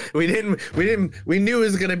 man. We knew it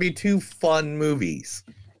was going to be two fun movies.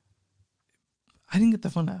 I didn't get the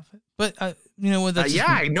fun out of it, but you know what?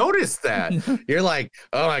 I noticed that. You're like,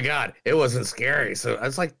 oh my God, it wasn't scary. So I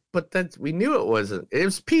was like, but we knew it wasn't. It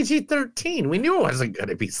was PG-13. We knew it wasn't going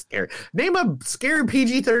to be scary. Name a scary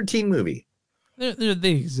PG-13 movie.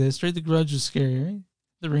 They exist, right? The Grudge was scary, right?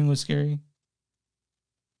 The Ring was scary.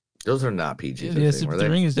 Those are not PG-13. Yes, the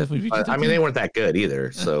Ring is definitely PG-13. I mean, they weren't that good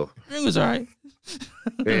either. So the Ring was all right.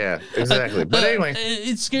 Yeah, exactly. But anyway,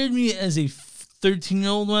 it scared me as a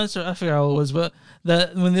 13-year-old when I forgot how old it was, but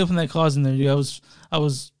that when they opened that closet in there, dude, I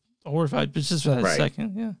was horrified, but just for that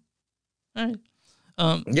second. Yeah. All right.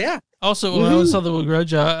 Yeah. Also, when I saw the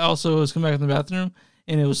Grudge, I also was coming back in the bathroom,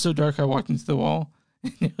 and it was so dark I walked into the wall.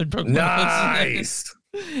 And it broke nice.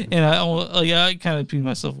 And I kind of peed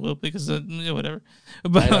myself a little bit because whatever.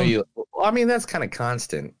 But I know you. Well, I mean, that's kind of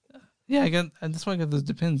constant. Yeah, that's why I got those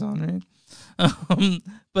Depends on, right?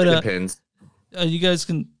 But Depends. You guys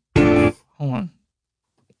can hold on.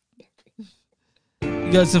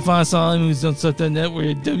 You guys can find us on moviesdon'tsuck.net. We're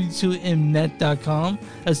at w2mnet.com.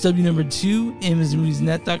 That's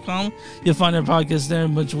w2m.net.com. You'll find our podcast there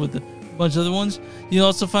and a bunch of other ones. You'll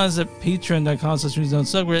also find us at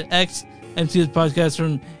patreon.com/moviesdon'tsuck. We're at X MTS Podcast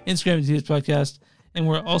from Instagram MTS Podcast, and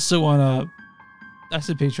we're also on I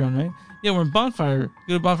said Patreon, right? Yeah, we're on Bonfire.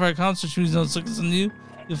 Go to bonfire.com/moviesdon'tsuck. New.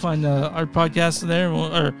 You'll find our podcast there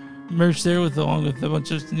or merch there along with a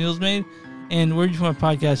bunch of Neil's made. And where do you find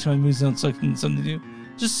my podcast? My Movies Don't Suck and something to do.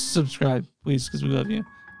 Just subscribe, please, because we love you.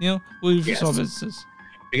 Neil, what do you do for small businesses?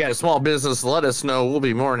 If you got a small business, let us know. We'll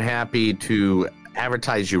be more than happy to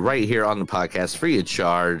advertise you right here on the podcast, free of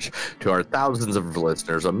charge, to our thousands of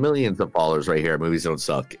listeners, our millions of followers right here at Movies Don't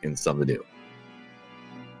Suck and Something to Do.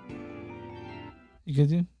 You good,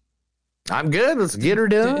 dude? I'm good. Let's get her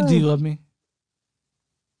done. Do you love me?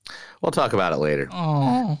 We'll talk about it later.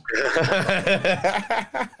 Oh.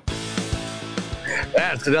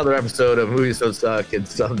 That's another episode of Movies Don't Suck and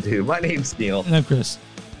Something to Do. My name's Neil. And I'm Chris.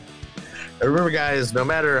 And remember, guys, no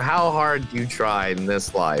matter how hard you try in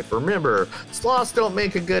this life, remember, sloths don't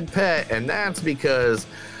make a good pet, and that's because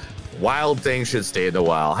wild things should stay in the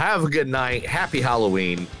wild. Have a good night. Happy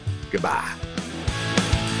Halloween. Goodbye.